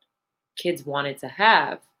that kids wanted to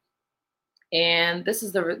have. And this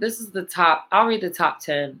is the top. I'll read the top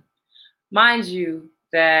 10. Mind you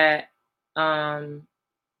that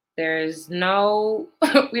there's no,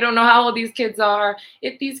 we don't know how old these kids are,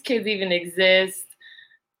 if these kids even exist,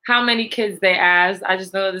 how many kids they asked. I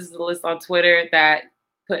just know this is a list on Twitter that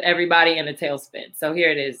put everybody in a tailspin. So here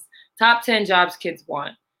it is. Top 10 jobs kids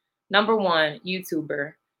want. Number 1,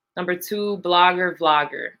 YouTuber. Number 2, blogger,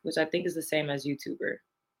 vlogger, which I think is the same as YouTuber,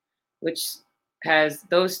 which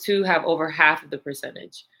those two have over half of the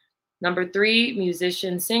percentage. Number 3,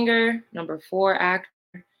 musician, singer. Number 4, actor.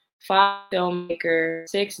 5, filmmaker.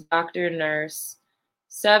 6, doctor, nurse.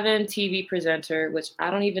 7, TV presenter, which I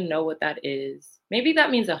don't even know what that is. Maybe that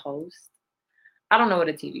means a host. I don't know what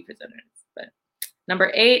a TV presenter is. But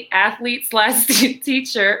number 8, athlete /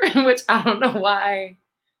 teacher, which I don't know why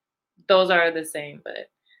those are the same. But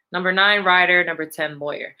Number 9, writer. Number 10,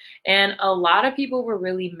 lawyer. And a lot of people were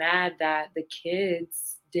really mad that the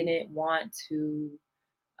kids didn't want to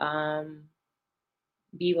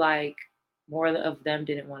be like, more of them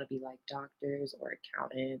didn't want to be like doctors or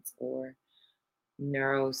accountants or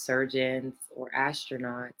neurosurgeons or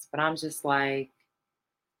astronauts. But I'm just like,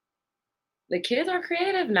 the kids are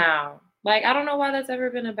creative now. Like, I don't know why that's ever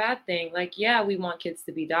been a bad thing. Like, yeah, we want kids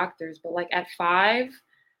to be doctors, but like at 5,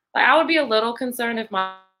 like I would be a little concerned if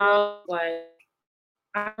my child was like,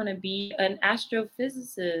 I want to be an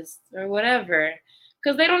astrophysicist or whatever,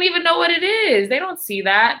 because they don't even know what it is. They don't see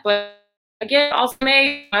that. But again, also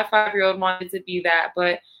my 5-year-old wanted to be that.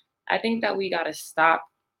 But I think that we got to stop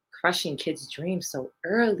crushing kids' dreams so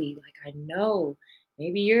early. Like, I know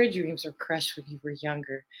maybe your dreams were crushed when you were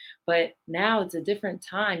younger, but now it's a different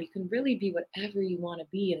time. You can really be whatever you want to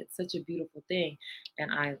be, and it's such a beautiful thing.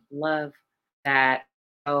 And I love that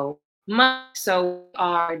so much. So we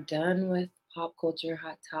are done with pop culture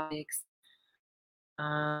hot topics.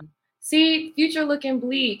 See, future looking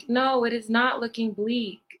bleak. No, it is not looking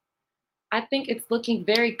bleak. I think it's looking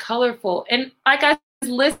very colorful. And like I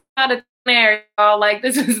list out of there, y'all, like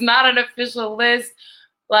this is not an official list.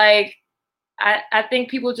 Like, I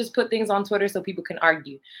think people just put things on Twitter so people can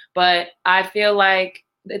argue. But I feel like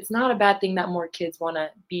it's not a bad thing that more kids want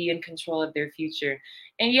to be in control of their future.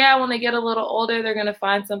 And yeah, when they get a little older, they're going to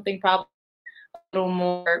find something probably a little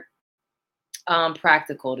more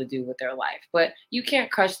practical to do with their life. But you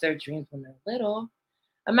can't crush their dreams when they're little.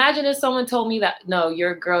 Imagine if someone told me that, no,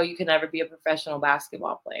 you're a girl, you can never be a professional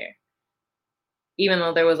basketball player, even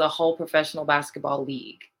though there was a whole professional basketball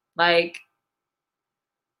league. Like,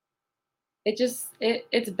 it's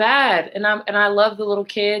bad. And I love the little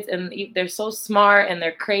kids, and they're so smart and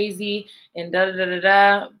they're crazy and da da da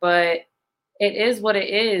da. But it is what it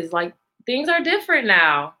is. Like, things are different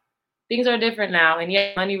now. And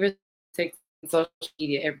yeah, money takes social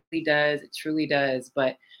media. It really does. It truly does.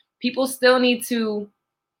 But people still need to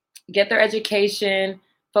get their education,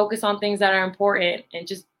 focus on things that are important, and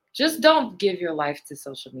just don't give your life to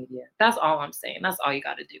social media. That's all I'm saying. That's all you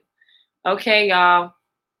got to do. Okay, y'all.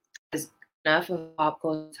 Enough of pop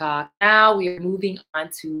culture talk. Now we are moving on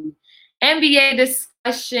to NBA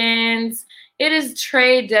discussions. It is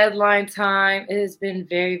trade deadline time. It has been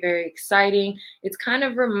very, very exciting. It's kind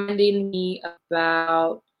of reminding me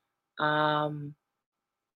about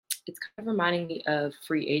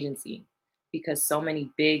free agency, because so many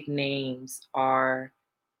big names are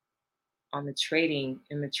in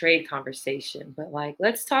the trade conversation. But like,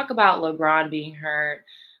 let's talk about LeBron being hurt,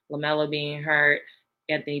 LaMelo being hurt,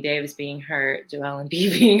 Anthony Davis being hurt, Joel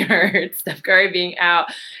Embiid being hurt, Steph Curry being out,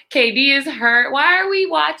 KD is hurt. Why are we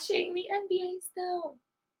watching the NBA still?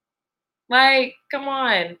 Like, come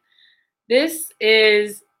on. This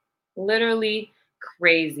is literally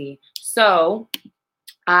crazy. So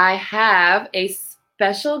I have a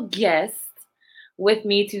special guest with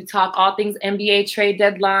me to talk all things NBA trade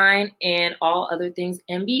deadline and all other things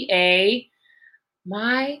NBA.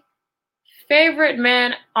 My favorite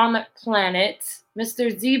man on the planet,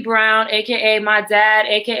 Mr. Z Brown, aka my dad,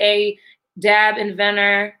 aka dab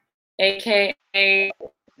inventor, aka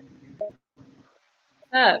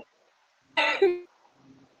up.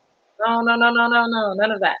 No, none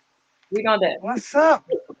of that. We don't do it. What's up?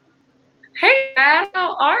 Hey, Dad,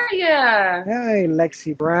 how are ya? Hey,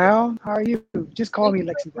 Lexi Brown. How are you? Just call me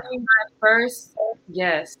Lexi Brown. My first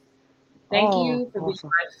guest. Thank you for being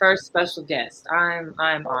my first special guest. I'm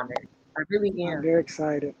honored. I really am. I'm very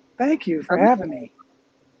excited. Thank you for having me.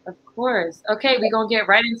 Of course. Okay, we're gonna get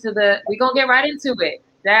right into it.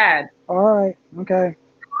 Dad. All right. Okay.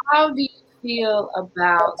 How do you feel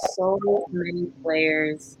about so many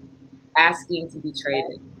players asking to be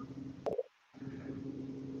traded?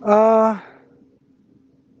 I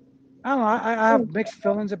don't know. I have mixed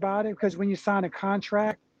feelings about it, because when you sign a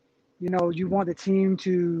contract, you want the team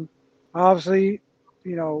to obviously,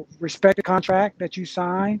 respect the contract that you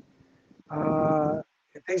sign.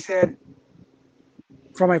 If they said,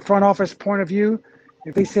 from a front office point of view,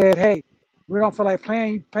 if they said, hey, we don't feel like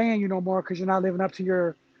paying you no more because you're not living up to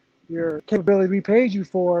your capability we paid you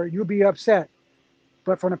for, you'll be upset.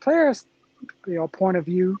 But from the players' point of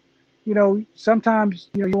view, sometimes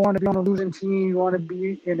you want to be on a losing team, you want to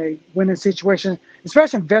be in a winning situation,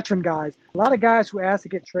 especially veteran guys. A lot of guys who ask to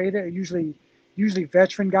get traded are usually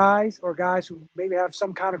veteran guys, or guys who maybe have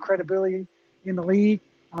some kind of credibility in the league.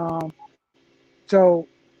 So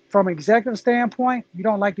from an executive standpoint, you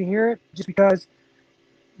don't like to hear it, just because,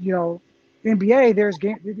 NBA,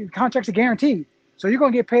 the contracts are guaranteed. So you're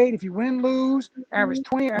going to get paid if you win, lose, average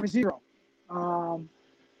 20, average 0.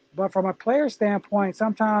 But from a player standpoint,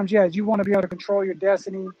 sometimes, yes, you want to be able to control your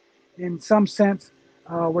destiny in some sense,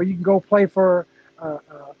 where you can go play for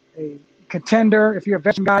a contender if you're a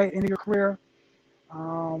veteran guy in your career.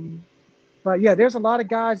 Um, but yeah, there's a lot of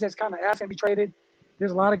guys that's kind of asking to be traded.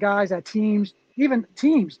 There's a lot of guys that teams, even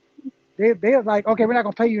teams, they're like, okay, we're not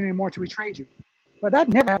gonna pay you anymore until we trade you. But that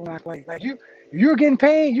never happened when I played. Like you're getting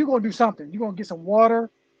paid, you're gonna do something. You're gonna get some water.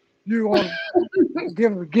 You're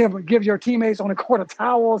gonna give your teammates on the court a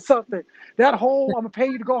towel or something. That whole I'm gonna pay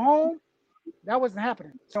you to go home, that wasn't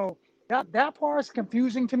happening. So that part is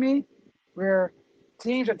confusing to me, where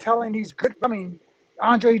teams are telling these good. I mean,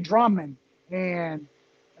 Andre Drummond and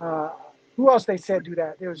who else they said do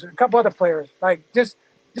that? There was a couple other players like just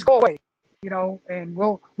go away, and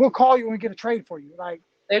we'll call you and get a trade for you. Like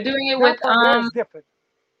they're doing it that with part there is different.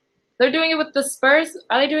 They're doing it with the Spurs.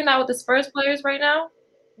 Are they doing that with the Spurs players right now?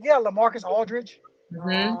 Yeah, LaMarcus Aldridge.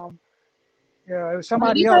 Mm-hmm. Yeah, it was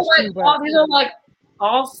somebody else too. But these are like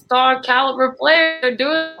all-star caliber players. They're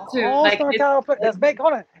doing it too. All-star caliber. That's making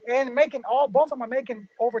both of them are making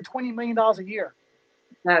over $20 million a year.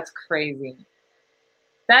 That's crazy.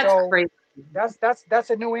 That's crazy. That's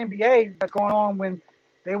a new NBA that's going on when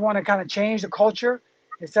they want to kind of change the culture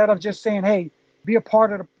instead of just saying, hey, be a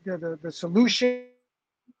part of the solution.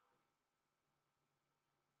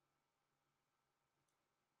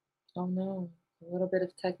 Oh no, a little bit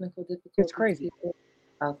of technical difficulty. It's crazy.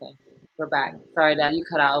 Okay, we're back. Sorry, Dad, you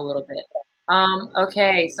cut out a little bit.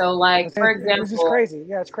 Okay, so for example, this is crazy.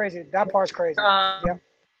 Yeah, it's crazy. That part's crazy. Yeah.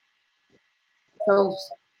 So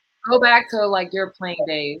go back to your playing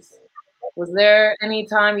days. Was there any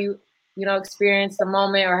time you experienced a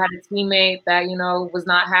moment or had a teammate that was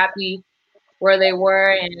not happy where they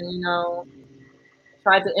were and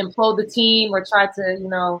tried to implode the team or tried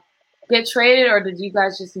to get traded, or did you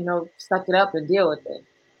guys just suck it up and deal with it?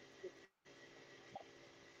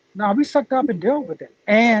 No, we sucked up and dealt with it,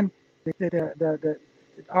 and the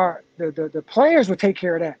players would take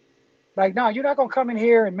care of that. Like, no, you're not gonna come in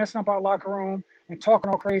here and messing up our locker room and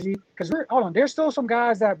talking all crazy. Because there's still some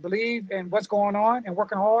guys that believe in what's going on and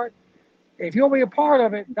working hard. If you'll be a part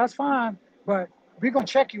of it, that's fine. But we're gonna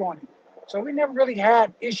check you on it. So we never really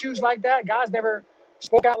had issues like that. Guys never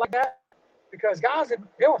spoke out like that because guys they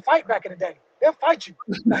will fight back in the day. They'll fight you.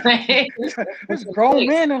 There's grown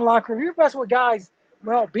men in the locker room. You're messing with guys'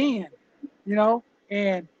 well-being,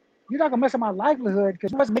 and you're not gonna mess up my livelihood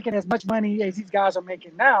because I wasn't making as much money as these guys are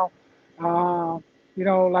making now.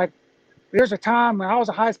 Like there's a time when I was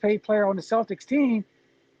the highest paid player on the Celtics team,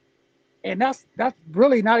 and that's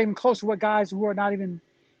really not even close to what guys who are not even,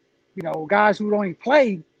 guys who don't even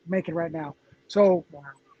play making right now. So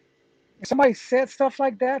if somebody said stuff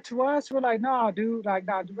like that to us, we're like, nah, dude, we're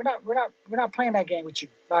not playing that game with you.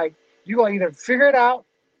 Like, you gonna either figure it out,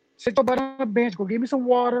 sit your butt on the bench, go give me some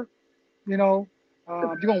water, you're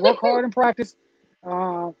gonna work hard in practice,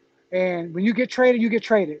 and when you get traded, you get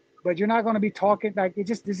traded. But you're not gonna be talking like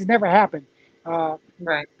this has never happened,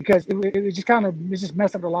 right? Because it just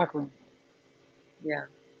messed up the locker room. Yeah.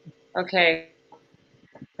 Okay.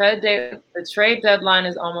 The trade deadline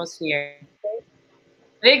is almost here.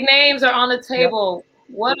 Big names are on the table.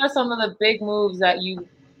 Yep. What are some of the big moves that you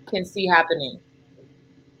can see happening?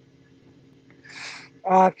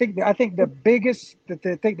 I think the biggest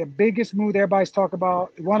move everybody's talking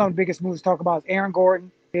about, one of the biggest moves to talk about is Aaron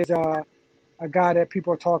Gordon is a guy that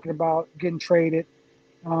people are talking about getting traded.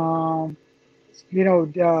 Damian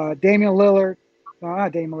Lillard,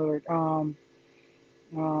 not Damian Lillard.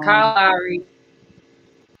 Kyle Lowry.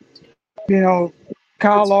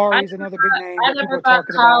 Kyle Lowry is another big name. I never thought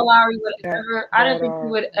Kyle Lowry would ever. I didn't think he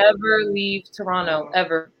would ever leave Toronto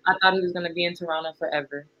ever. I thought he was going to be in Toronto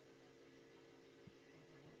forever.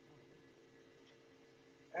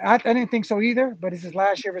 I didn't think so either, but it's his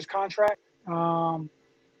last year of his contract.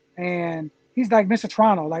 And he's like Mr.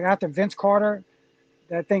 Toronto, like after Vince Carter.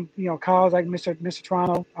 I think, Kyle's like Mr.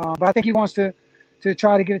 Toronto. But I think he wants to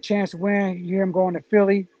try to get a chance to win. You hear him going to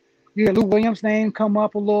Philly. You hear Lou Williams' name come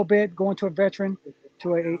up a little bit, going to a veteran,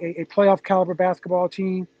 to a playoff caliber basketball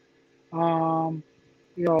team. Lonzo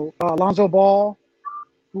Ball,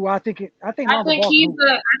 who I think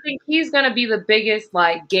he's going to be the biggest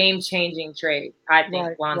game-changing trade. I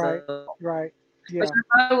think Lonzo. Right. Yeah.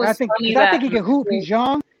 I think he can hoop. He's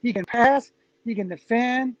young. He can pass. He can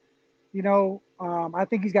defend. I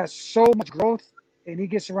think he's got so much growth, and he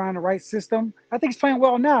gets around the right system. I think he's playing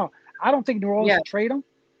well now. I don't think New Orleans will trade him.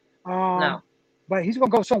 No. But he's going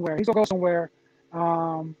to go somewhere.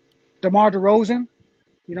 DeMar DeRozan,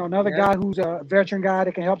 another guy who's a veteran guy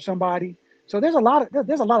that can help somebody. So there's a lot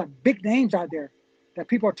of big names out there that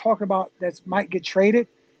people are talking about that might get traded.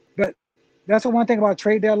 But That's the one thing about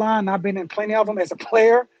trade deadline. I've been in plenty of them as a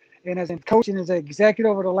player and as a coach and as an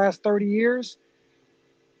executive over the last 30 years.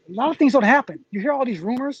 A lot of things don't happen. You hear all these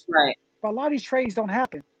rumors, Right. but a lot of these trades don't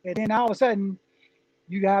happen. And then all of a sudden,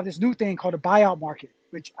 you have this new thing called the buyout market,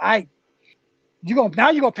 which you're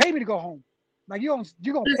gonna pay me to go home. Like you're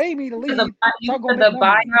gonna pay me to leave. You So I'm said gonna the make more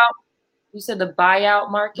money. buyout. You said the buyout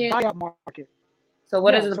The market. buyout market. So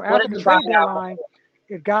what Yeah. is So what after is the the trade buyout? deadline,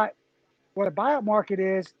 it got what a buyout market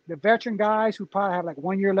is. The veteran guys who probably have like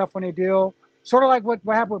 1 year left on their deal, sort of like what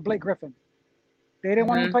happened with Blake Griffin. They didn't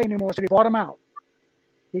want him to play anymore, so they bought him out.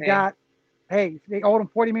 He got, hey, they owed him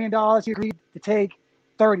 $40 million. He agreed to take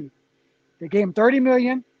 30. They gave him $30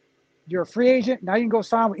 million. You're a free agent. Now you can go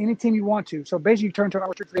sign with any team you want to. So basically, you turn to an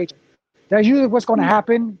unrestricted free agent. That's usually what's going to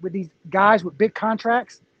happen with these guys with big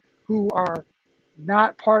contracts who are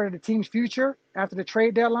not part of the team's future after the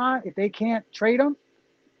trade deadline. If they can't trade them,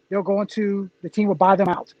 they'll go into the team will buy them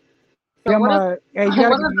out. So Hey, you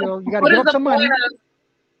got to give up some money.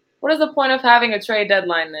 What is the point of having a trade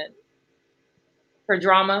deadline then? For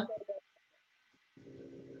drama?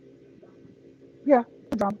 Yeah,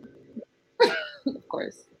 drama. Of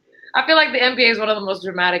course. I feel like the NBA is one of the most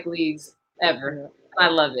dramatic leagues ever. Yeah. I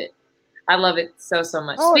love it. I love it so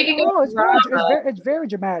much. It's very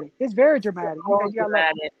dramatic. It's very dramatic.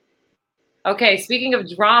 Okay, speaking of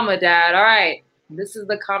drama, Dad. All right, this is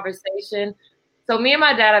the conversation. So me and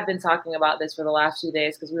my dad have been talking about this for the last few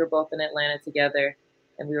days because we were both in Atlanta together,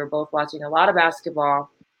 and we were both watching a lot of basketball.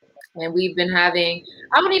 And we've been having,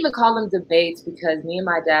 I wouldn't even call them debates because me and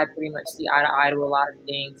my dad pretty much see eye to eye to a lot of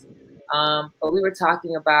things. But we were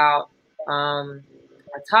talking about our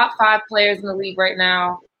top 5 players in the league right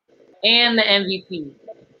now and the MVP.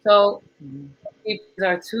 So these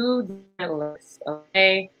are 2 different lists,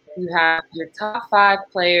 okay? You have your top 5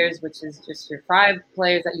 players, which is just your 5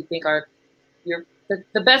 players that you think are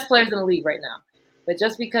the best players in the league right now. But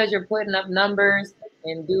just because you're putting up numbers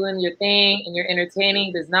and doing your thing and you're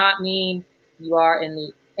entertaining does not mean you are in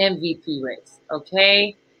the MVP race,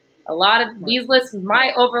 okay? A lot of these lists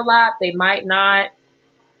might overlap, they might not.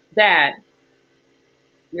 Dad,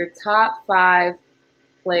 your top 5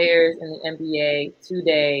 players in the NBA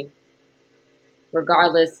today,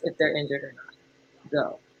 regardless if they're injured or not.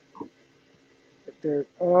 Go.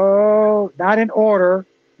 Not in order.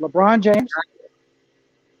 LeBron James.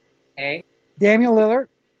 Okay. Damian Lillard.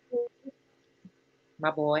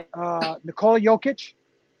 My boy. Nikola Jokic.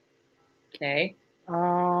 Okay.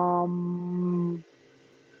 I'm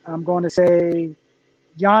going to say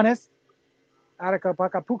Giannis.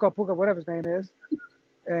 Puka, whatever his name is.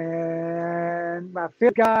 And my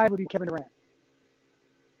 5th guy would be Kevin Durant.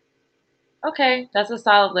 Okay, that's a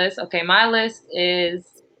solid list. Okay, my list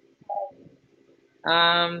is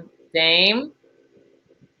Dame,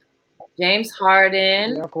 James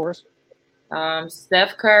Harden. Yeah, of course.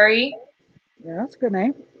 Steph Curry. Yeah, that's a good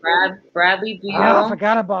name. Bradley Beal. I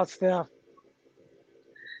forgot about Steph.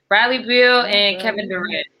 Bradley Beal and Kevin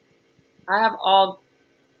Durant. I have all.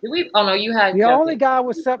 Did we? Oh no, you had. The only guy I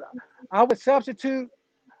would substitute.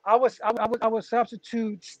 I would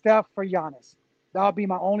substitute Steph for Giannis. That would be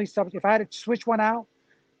my only substitute. If I had to switch one out,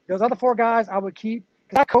 those other 4 guys I would keep.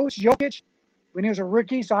 Because I coached Jokic when he was a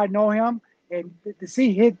rookie, so I know him, and to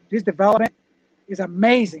see his development is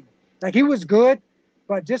amazing. Like he was good,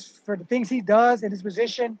 but just for the things he does in his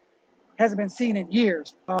position, hasn't been seen in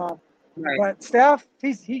years. Right. But Steph,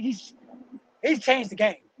 he's changed the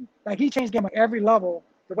game. Like he changed the game on every level,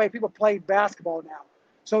 the way people play basketball now.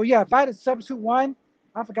 So yeah, if I had to substitute one,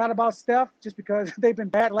 I forgot about Steph just because they've been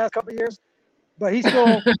bad the last couple of years. But he's still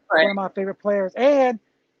one of my favorite players. And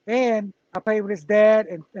I played with his dad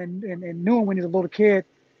and knew him when he was a little kid.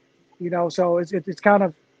 You know, so it's kind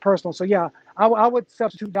of personal. So yeah, I would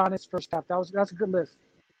substitute Giannis for Steph. That's a good list.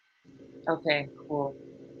 Okay, cool.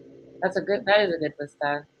 That is a good list,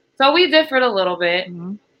 Dad. So we differed a little bit.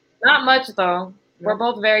 Mm-hmm. Not much though. Yeah. We're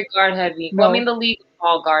both very guard heavy. No. Well, I mean the league is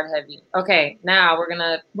all guard heavy. Okay, now we're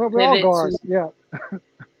gonna we're all guards. Yeah.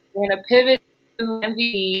 We're gonna pivot to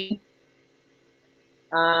MVP.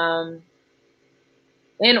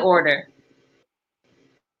 In order.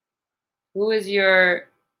 Who is your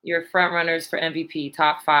front runners for MVP?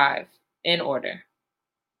 Top 5 in order.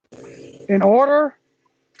 In order?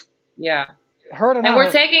 Yeah. Hurt and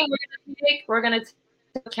we're gonna take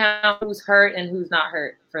account who's hurt and who's not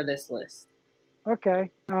hurt for this list.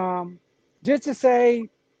 Okay. Just to say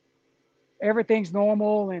everything's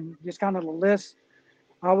normal and just kind of the list,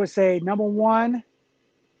 I would say number 1,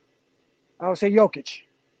 I would say Jokic.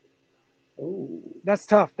 Ooh. That's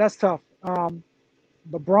tough.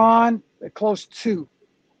 LeBron, close 2.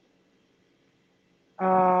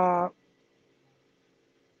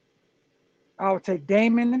 I would take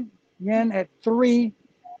Damian Yen at 3,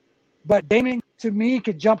 but Damian to me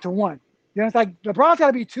could jump to 1. You know, it's like LeBron's got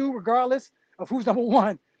to be 2 regardless of who's number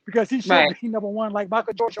 1 because he should Right. be number 1. Like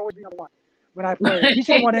Michael Jordan should always be number 1 when I play. He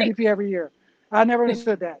should have won MVP every year. I never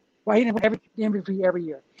understood that. Why he didn't win MVP every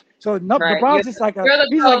year. So no, Right. LeBron's just like he's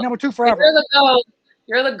GOAT. like number 2 forever. You're the GOAT.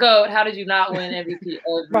 You're the GOAT. How did you not win MVP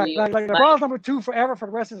every Right, year? like LeBron's number 2 forever for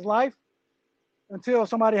the rest of his life until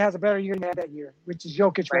somebody has a better year than that year, which is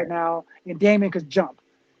Jokic right now, and Damian could jump.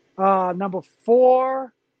 Number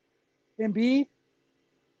 4, Embiid.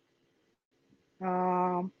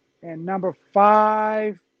 And number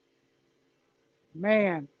 5,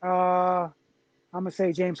 man, I'm gonna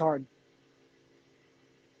say James Harden.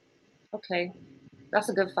 Okay, that's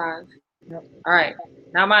a good 5. Yep. All right,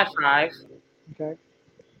 now my 5. Okay.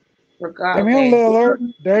 Damian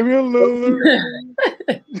Lillard. Damian Lillard.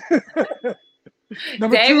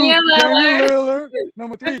 Number 2, Damian Lillard.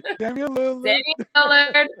 Number 3, Damian Lillard. Damian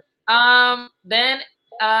Lillard. Then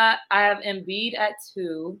I have Embiid at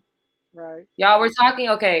 2. Right. Y'all, we're talking.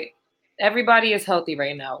 Okay, everybody is healthy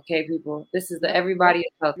right now. Okay, people, this is the everybody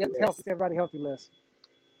is healthy. Everybody healthy list.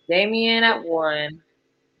 Damian at 1,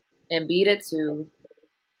 Embiid at 2,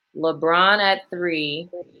 LeBron at 3.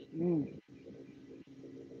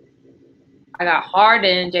 I got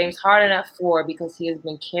Harden, James Harden at 4 because he has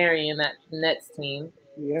been carrying that Nets team.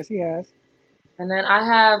 Yes, he has. And then I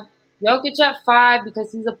have Jokic at 5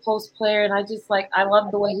 because he's a post player, and I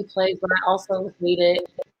love the way he plays, but I also hate it.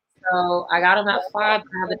 So I got him at 5. I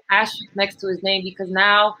have an asterisk next to his name because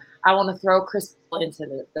now I want to throw Chris Paul into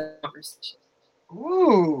the conversation.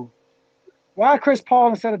 Ooh. Why Chris Paul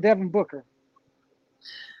instead of Devin Booker?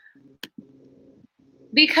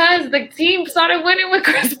 Because the team started winning when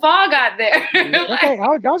Chris Paul got there. Okay,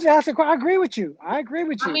 I was asking. I agree with you. I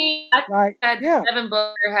mean, Devin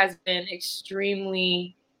Booker has been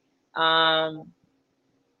extremely. I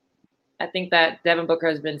think that Devin Booker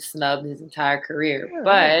has been snubbed his entire career,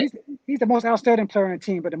 but he's the most outstanding player on the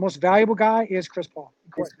team. But the most valuable guy is Chris Paul.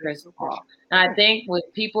 And I think when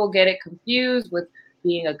people get it confused with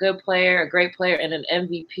being a good player, a great player, and an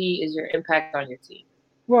MVP is your impact on your team.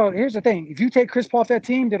 Well, here's the thing: if you take Chris Paul off that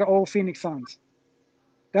team, they're the old Phoenix Suns.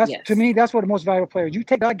 To me, that's what the most valuable player. You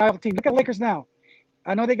take that guy off the team. Look at Lakers now.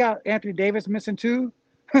 I know they got Anthony Davis missing too,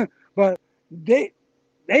 but they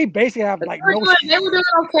basically have like no. They were doing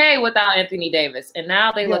okay without Anthony Davis, and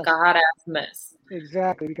now they look a hot ass mess.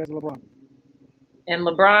 Exactly, because of LeBron. And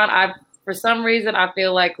LeBron, for some reason I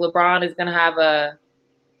feel like LeBron is gonna have a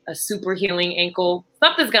super healing ankle.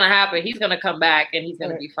 Something's gonna happen. He's gonna come back and he's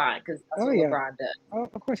gonna be fine because that's what LeBron does. Oh,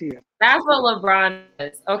 of course he is. That's what LeBron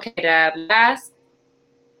does. Okay, Dad.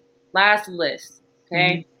 Last list.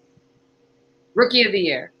 Okay. Rookie of the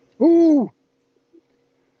year. Ooh.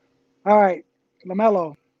 All right,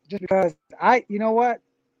 LaMelo. Just because you know what?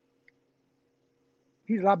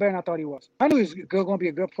 He's a lot better than I thought he was. I knew he was going to be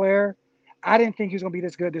a good player. I didn't think he was going to be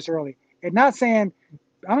this good this early. And not saying,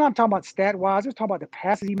 I'm not talking about stat-wise. I'm just talking about the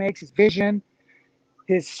passes he makes, his vision,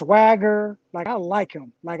 his swagger. Like, I like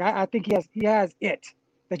him. Like, I think he has it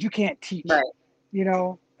that you can't teach. Right. You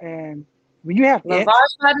know, and when you have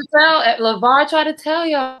LeVar tried to tell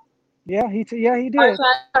y'all. Yeah, he did.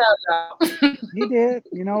 He did.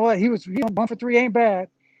 You know what? He was 1 for 3 ain't bad.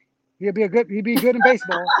 He'd be good in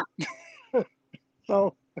baseball.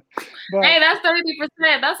 So, but, hey, that's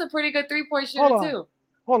 30%. That's a pretty good 3-point shooter too.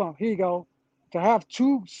 Hold on. Here you go. To have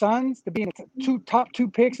 2 sons to be in the top 2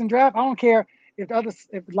 picks in draft, I don't care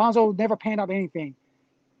if Lonzo never panned out anything.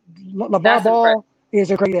 LeVar Ball is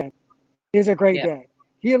a great dad. He's a great dad.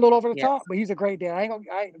 He's a little over the top, but he's a great dad.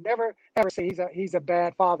 I never ever say he's a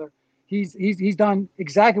bad father. He's done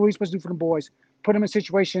exactly what he's supposed to do for the boys. Put him in a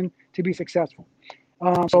situation to be successful.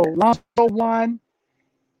 So Lonzo won.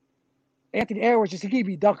 Anthony Edwards just he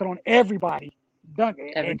be dunking on everybody,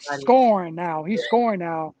 and scoring now. He's scoring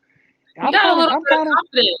now. I'm kind of confident.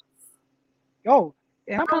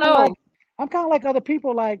 And I'm kind of like other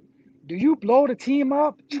people. Like, do you blow the team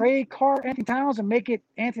up, trade Karl-Anthony Towns, and make it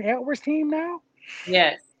Anthony Edwards' team now?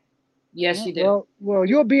 Yes, you do. Well,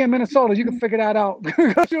 you'll be in Minnesota. You can figure that out.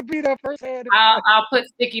 You'll be there first hand. I'll put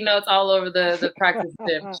sticky notes all over the practice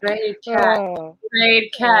gym. Trade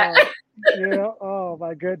cat. Yeah. Oh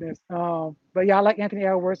my goodness. But yeah, I like Anthony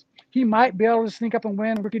Edwards. He might be able to sneak up and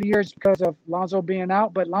win Rookie of the Year just because of Lonzo being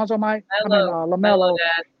out. But Lonzo might. LaMelo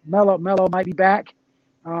might be back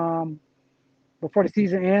before the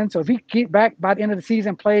season ends. So if he get back by the end of the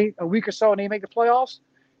season, play a week or so, and they make the playoffs,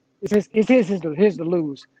 it's his to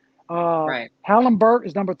lose. Right. Hallam Burke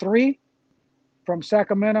is number 3 from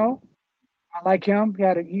Sacramento. I like him.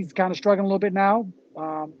 He's kind of struggling a little bit now,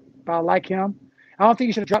 but I like him. I don't think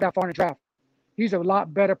he should have dropped that far in the draft. he's a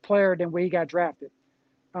lot better player than where he got drafted.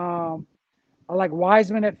 I like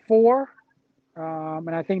Wiseman at 4, and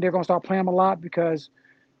I think they're going to start playing him a lot because,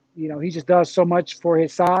 he just does so much for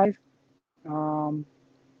his size. And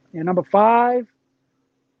number 5,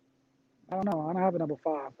 I don't know. I don't have a number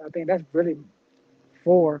 5. I think that's really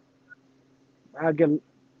 4. I'll give,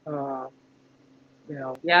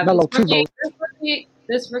 Yeah, Melo 2 votes.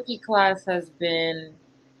 This rookie class has been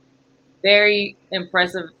very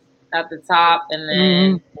impressive at the top, and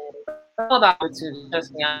then all the opportunity.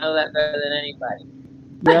 Trust me, I know that better than anybody.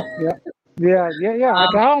 Yeah. I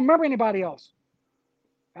don't remember anybody else.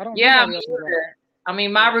 I don't. Yeah, I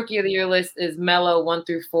mean, my rookie of the year list is Melo 1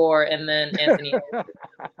 through 4, and then Anthony.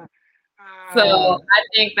 So I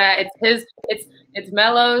think that it's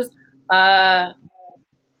Melo's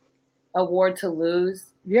award to lose.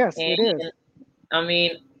 Yes, and, it is. I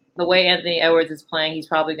mean, the way Anthony Edwards is playing, he's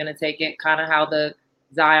probably going to take it. Kind of how the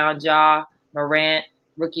Zion, Ja Morant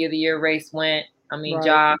rookie of the year race went. I mean, right.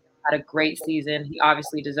 Ja had a great season. He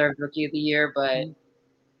obviously deserved rookie of the year, but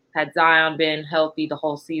had Zion been healthy the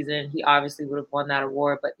whole season, he obviously would have won that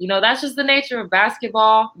award. But, that's just the nature of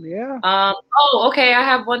basketball. Yeah. Okay. I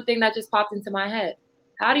have one thing that just popped into my head.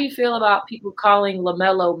 How do you feel about people calling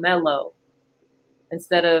LaMelo Melo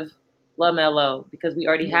instead of LaMelo? Because we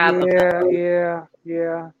already have LaMelo.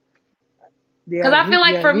 Yeah. Because I feel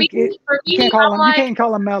like for me, you can't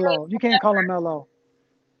call him Melo. You can't call him Melo.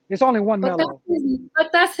 It's only one Melo.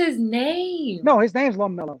 But that's his name. No, his name's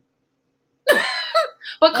LaMelo.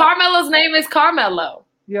 But Carmelo's name is Carmelo.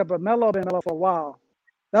 Yeah, but Melo been Melo for a while.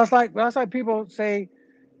 That's like people say,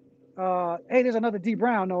 hey, there's another D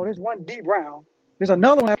Brown. No, there's one D Brown. There's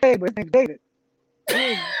another one, but his name's David.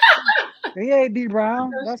 He ain't D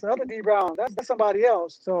Brown. That's the other D Brown. That's somebody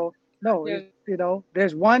else. So no,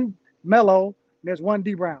 there's one Melo, there's one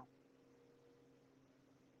D Brown.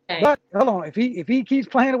 Okay. But hold on, if he keeps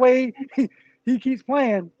playing the way he keeps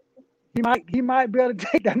playing, he might be able to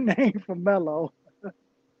take that name from Melo.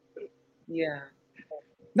 Yeah.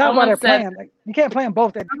 Not while they're playing. Like, you can't play them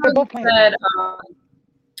both. They're both playing.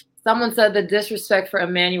 Someone said the disrespect for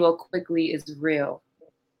Emmanuel Quickley is real.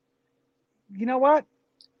 You know what?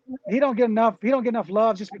 He don't get enough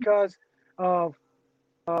love just because of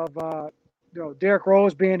Derrick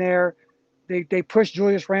Rose being there. They push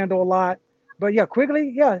Julius Randle a lot. But yeah,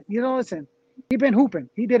 Quigley, listen, he been hooping.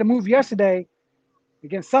 He did a move yesterday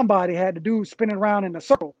against somebody, had the dude spinning around in a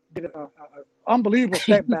circle. Did an unbelievable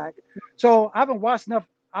step back. So I haven't watched enough.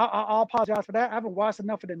 I'll apologize for that. I haven't watched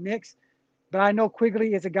enough of the Knicks, but I know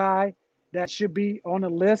Quigley is a guy that should be on the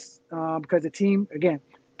list because the team, again,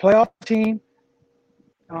 playoff team,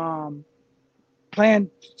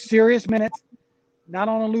 playing serious minutes, not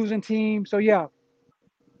on a losing team. So yeah,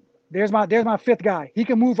 there's my 5th guy. He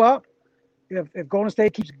can move up if Golden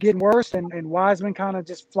State keeps getting worse and Wiseman kind of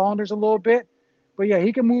just flounders a little bit. But yeah,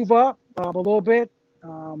 he can move up a little bit.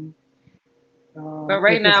 But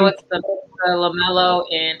right now it's the LaMelo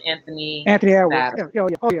and Anthony Edwards. Yeah,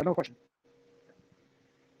 no question.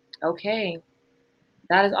 Okay,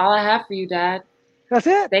 that is all I have for you, Dad. That's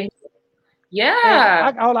it. Thank you.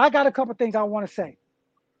 Yeah. I got a couple things I want to say.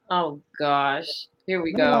 Oh gosh, here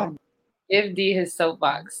we go. Give D his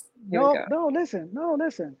soapbox. No, listen.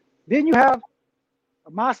 Didn't you have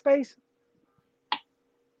a MySpace?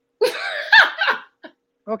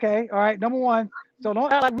 Okay, all right. Number 1. So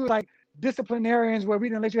don't act like we were like disciplinarians where we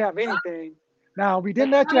didn't let you have anything. Now we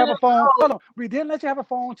didn't let you have a phone. Hold on. We didn't let you have a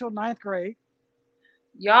phone until 9th grade.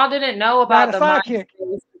 Y'all didn't know about the sidekick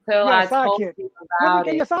until I told you about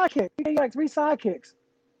it. Your sidekick. You gave like 3 sidekicks.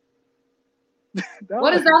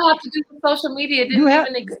 What does that have to do with social media? It didn't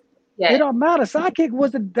even exist yet. It don't matter. Sidekick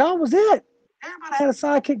was that was it. Everybody had a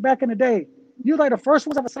sidekick back in the day. You were like the first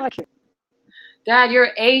ones to have a sidekick. Dad, you're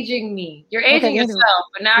aging me. You're aging yourself,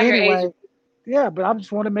 but now you're aging. Yeah, but I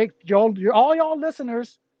just want to make all y'all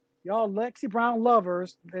listeners, y'all Lexi Brown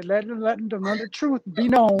lovers, and letting the truth be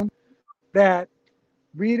known that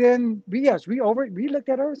we looked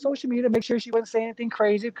at her social media to make sure she wasn't saying anything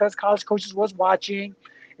crazy because college coaches was watching,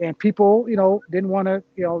 and people didn't want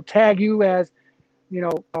to tag you as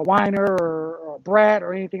a whiner or a brat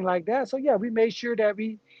or anything like that. So yeah, we made sure that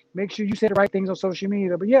we make sure you say the right things on social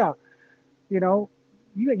media. But yeah. Your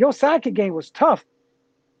sidekick game was tough.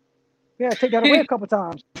 Yeah, take that away a couple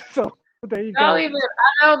times. So there you go. I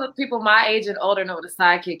know that people my age and older know what a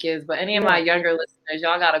sidekick is, but any of my younger listeners,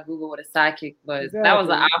 y'all gotta Google what a sidekick was. Exactly. That was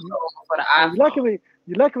an iPhone for the iPhone.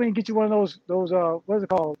 You're lucky when you get you one of those what is it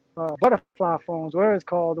called? Butterfly phones, whatever it's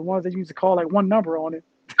called, the ones that you used to call like one number on it.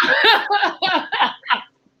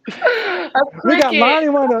 We got Lonnie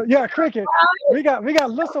one of Cricket. We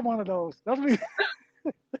got Lissa one of those. That's what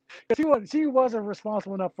She wasn't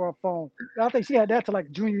responsible enough for a phone. I think she had that to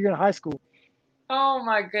like junior year in high school. Oh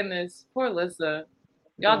my goodness. Poor Lissa.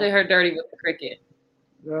 Y'all Yeah. did her dirty with the cricket.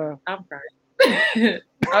 Yeah. I'm crying.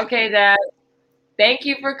 Okay, Dad. Thank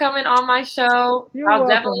you for coming on my show. You're I'll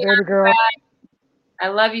welcome, definitely baby have you girl. back. I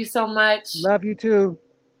love you so much. Love you too.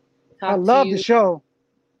 I Talk to love you. the show.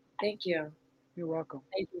 Thank you. You're welcome.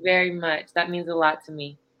 Thank you very much. That means a lot to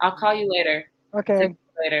me. I'll call you later. Okay. Text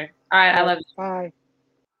you later. All right. I love you. Bye.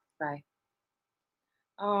 Bye.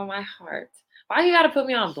 Oh, my heart. Why you got to put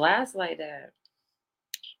me on blast like that?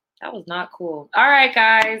 That was not cool. All right,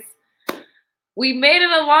 guys. We made it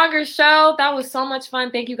a longer show. That was so much fun.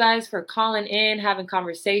 Thank you guys for calling in, having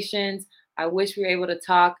conversations. I wish we were able to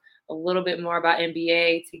talk a little bit more about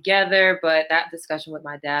NBA together, but that discussion with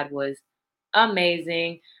my dad was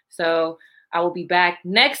amazing. So I will be back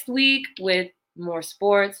next week with more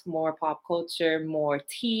sports, more pop culture, more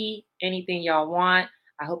tea, anything y'all want.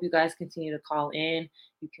 I hope you guys continue to call in.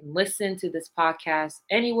 You can listen to this podcast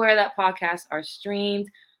anywhere that podcasts are streamed.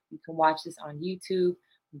 You can watch this on YouTube.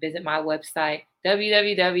 Visit my website,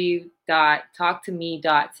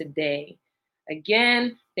 www.talktome.today.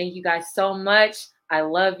 Again, thank you guys so much. I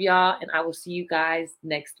love y'all, and I will see you guys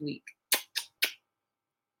next week.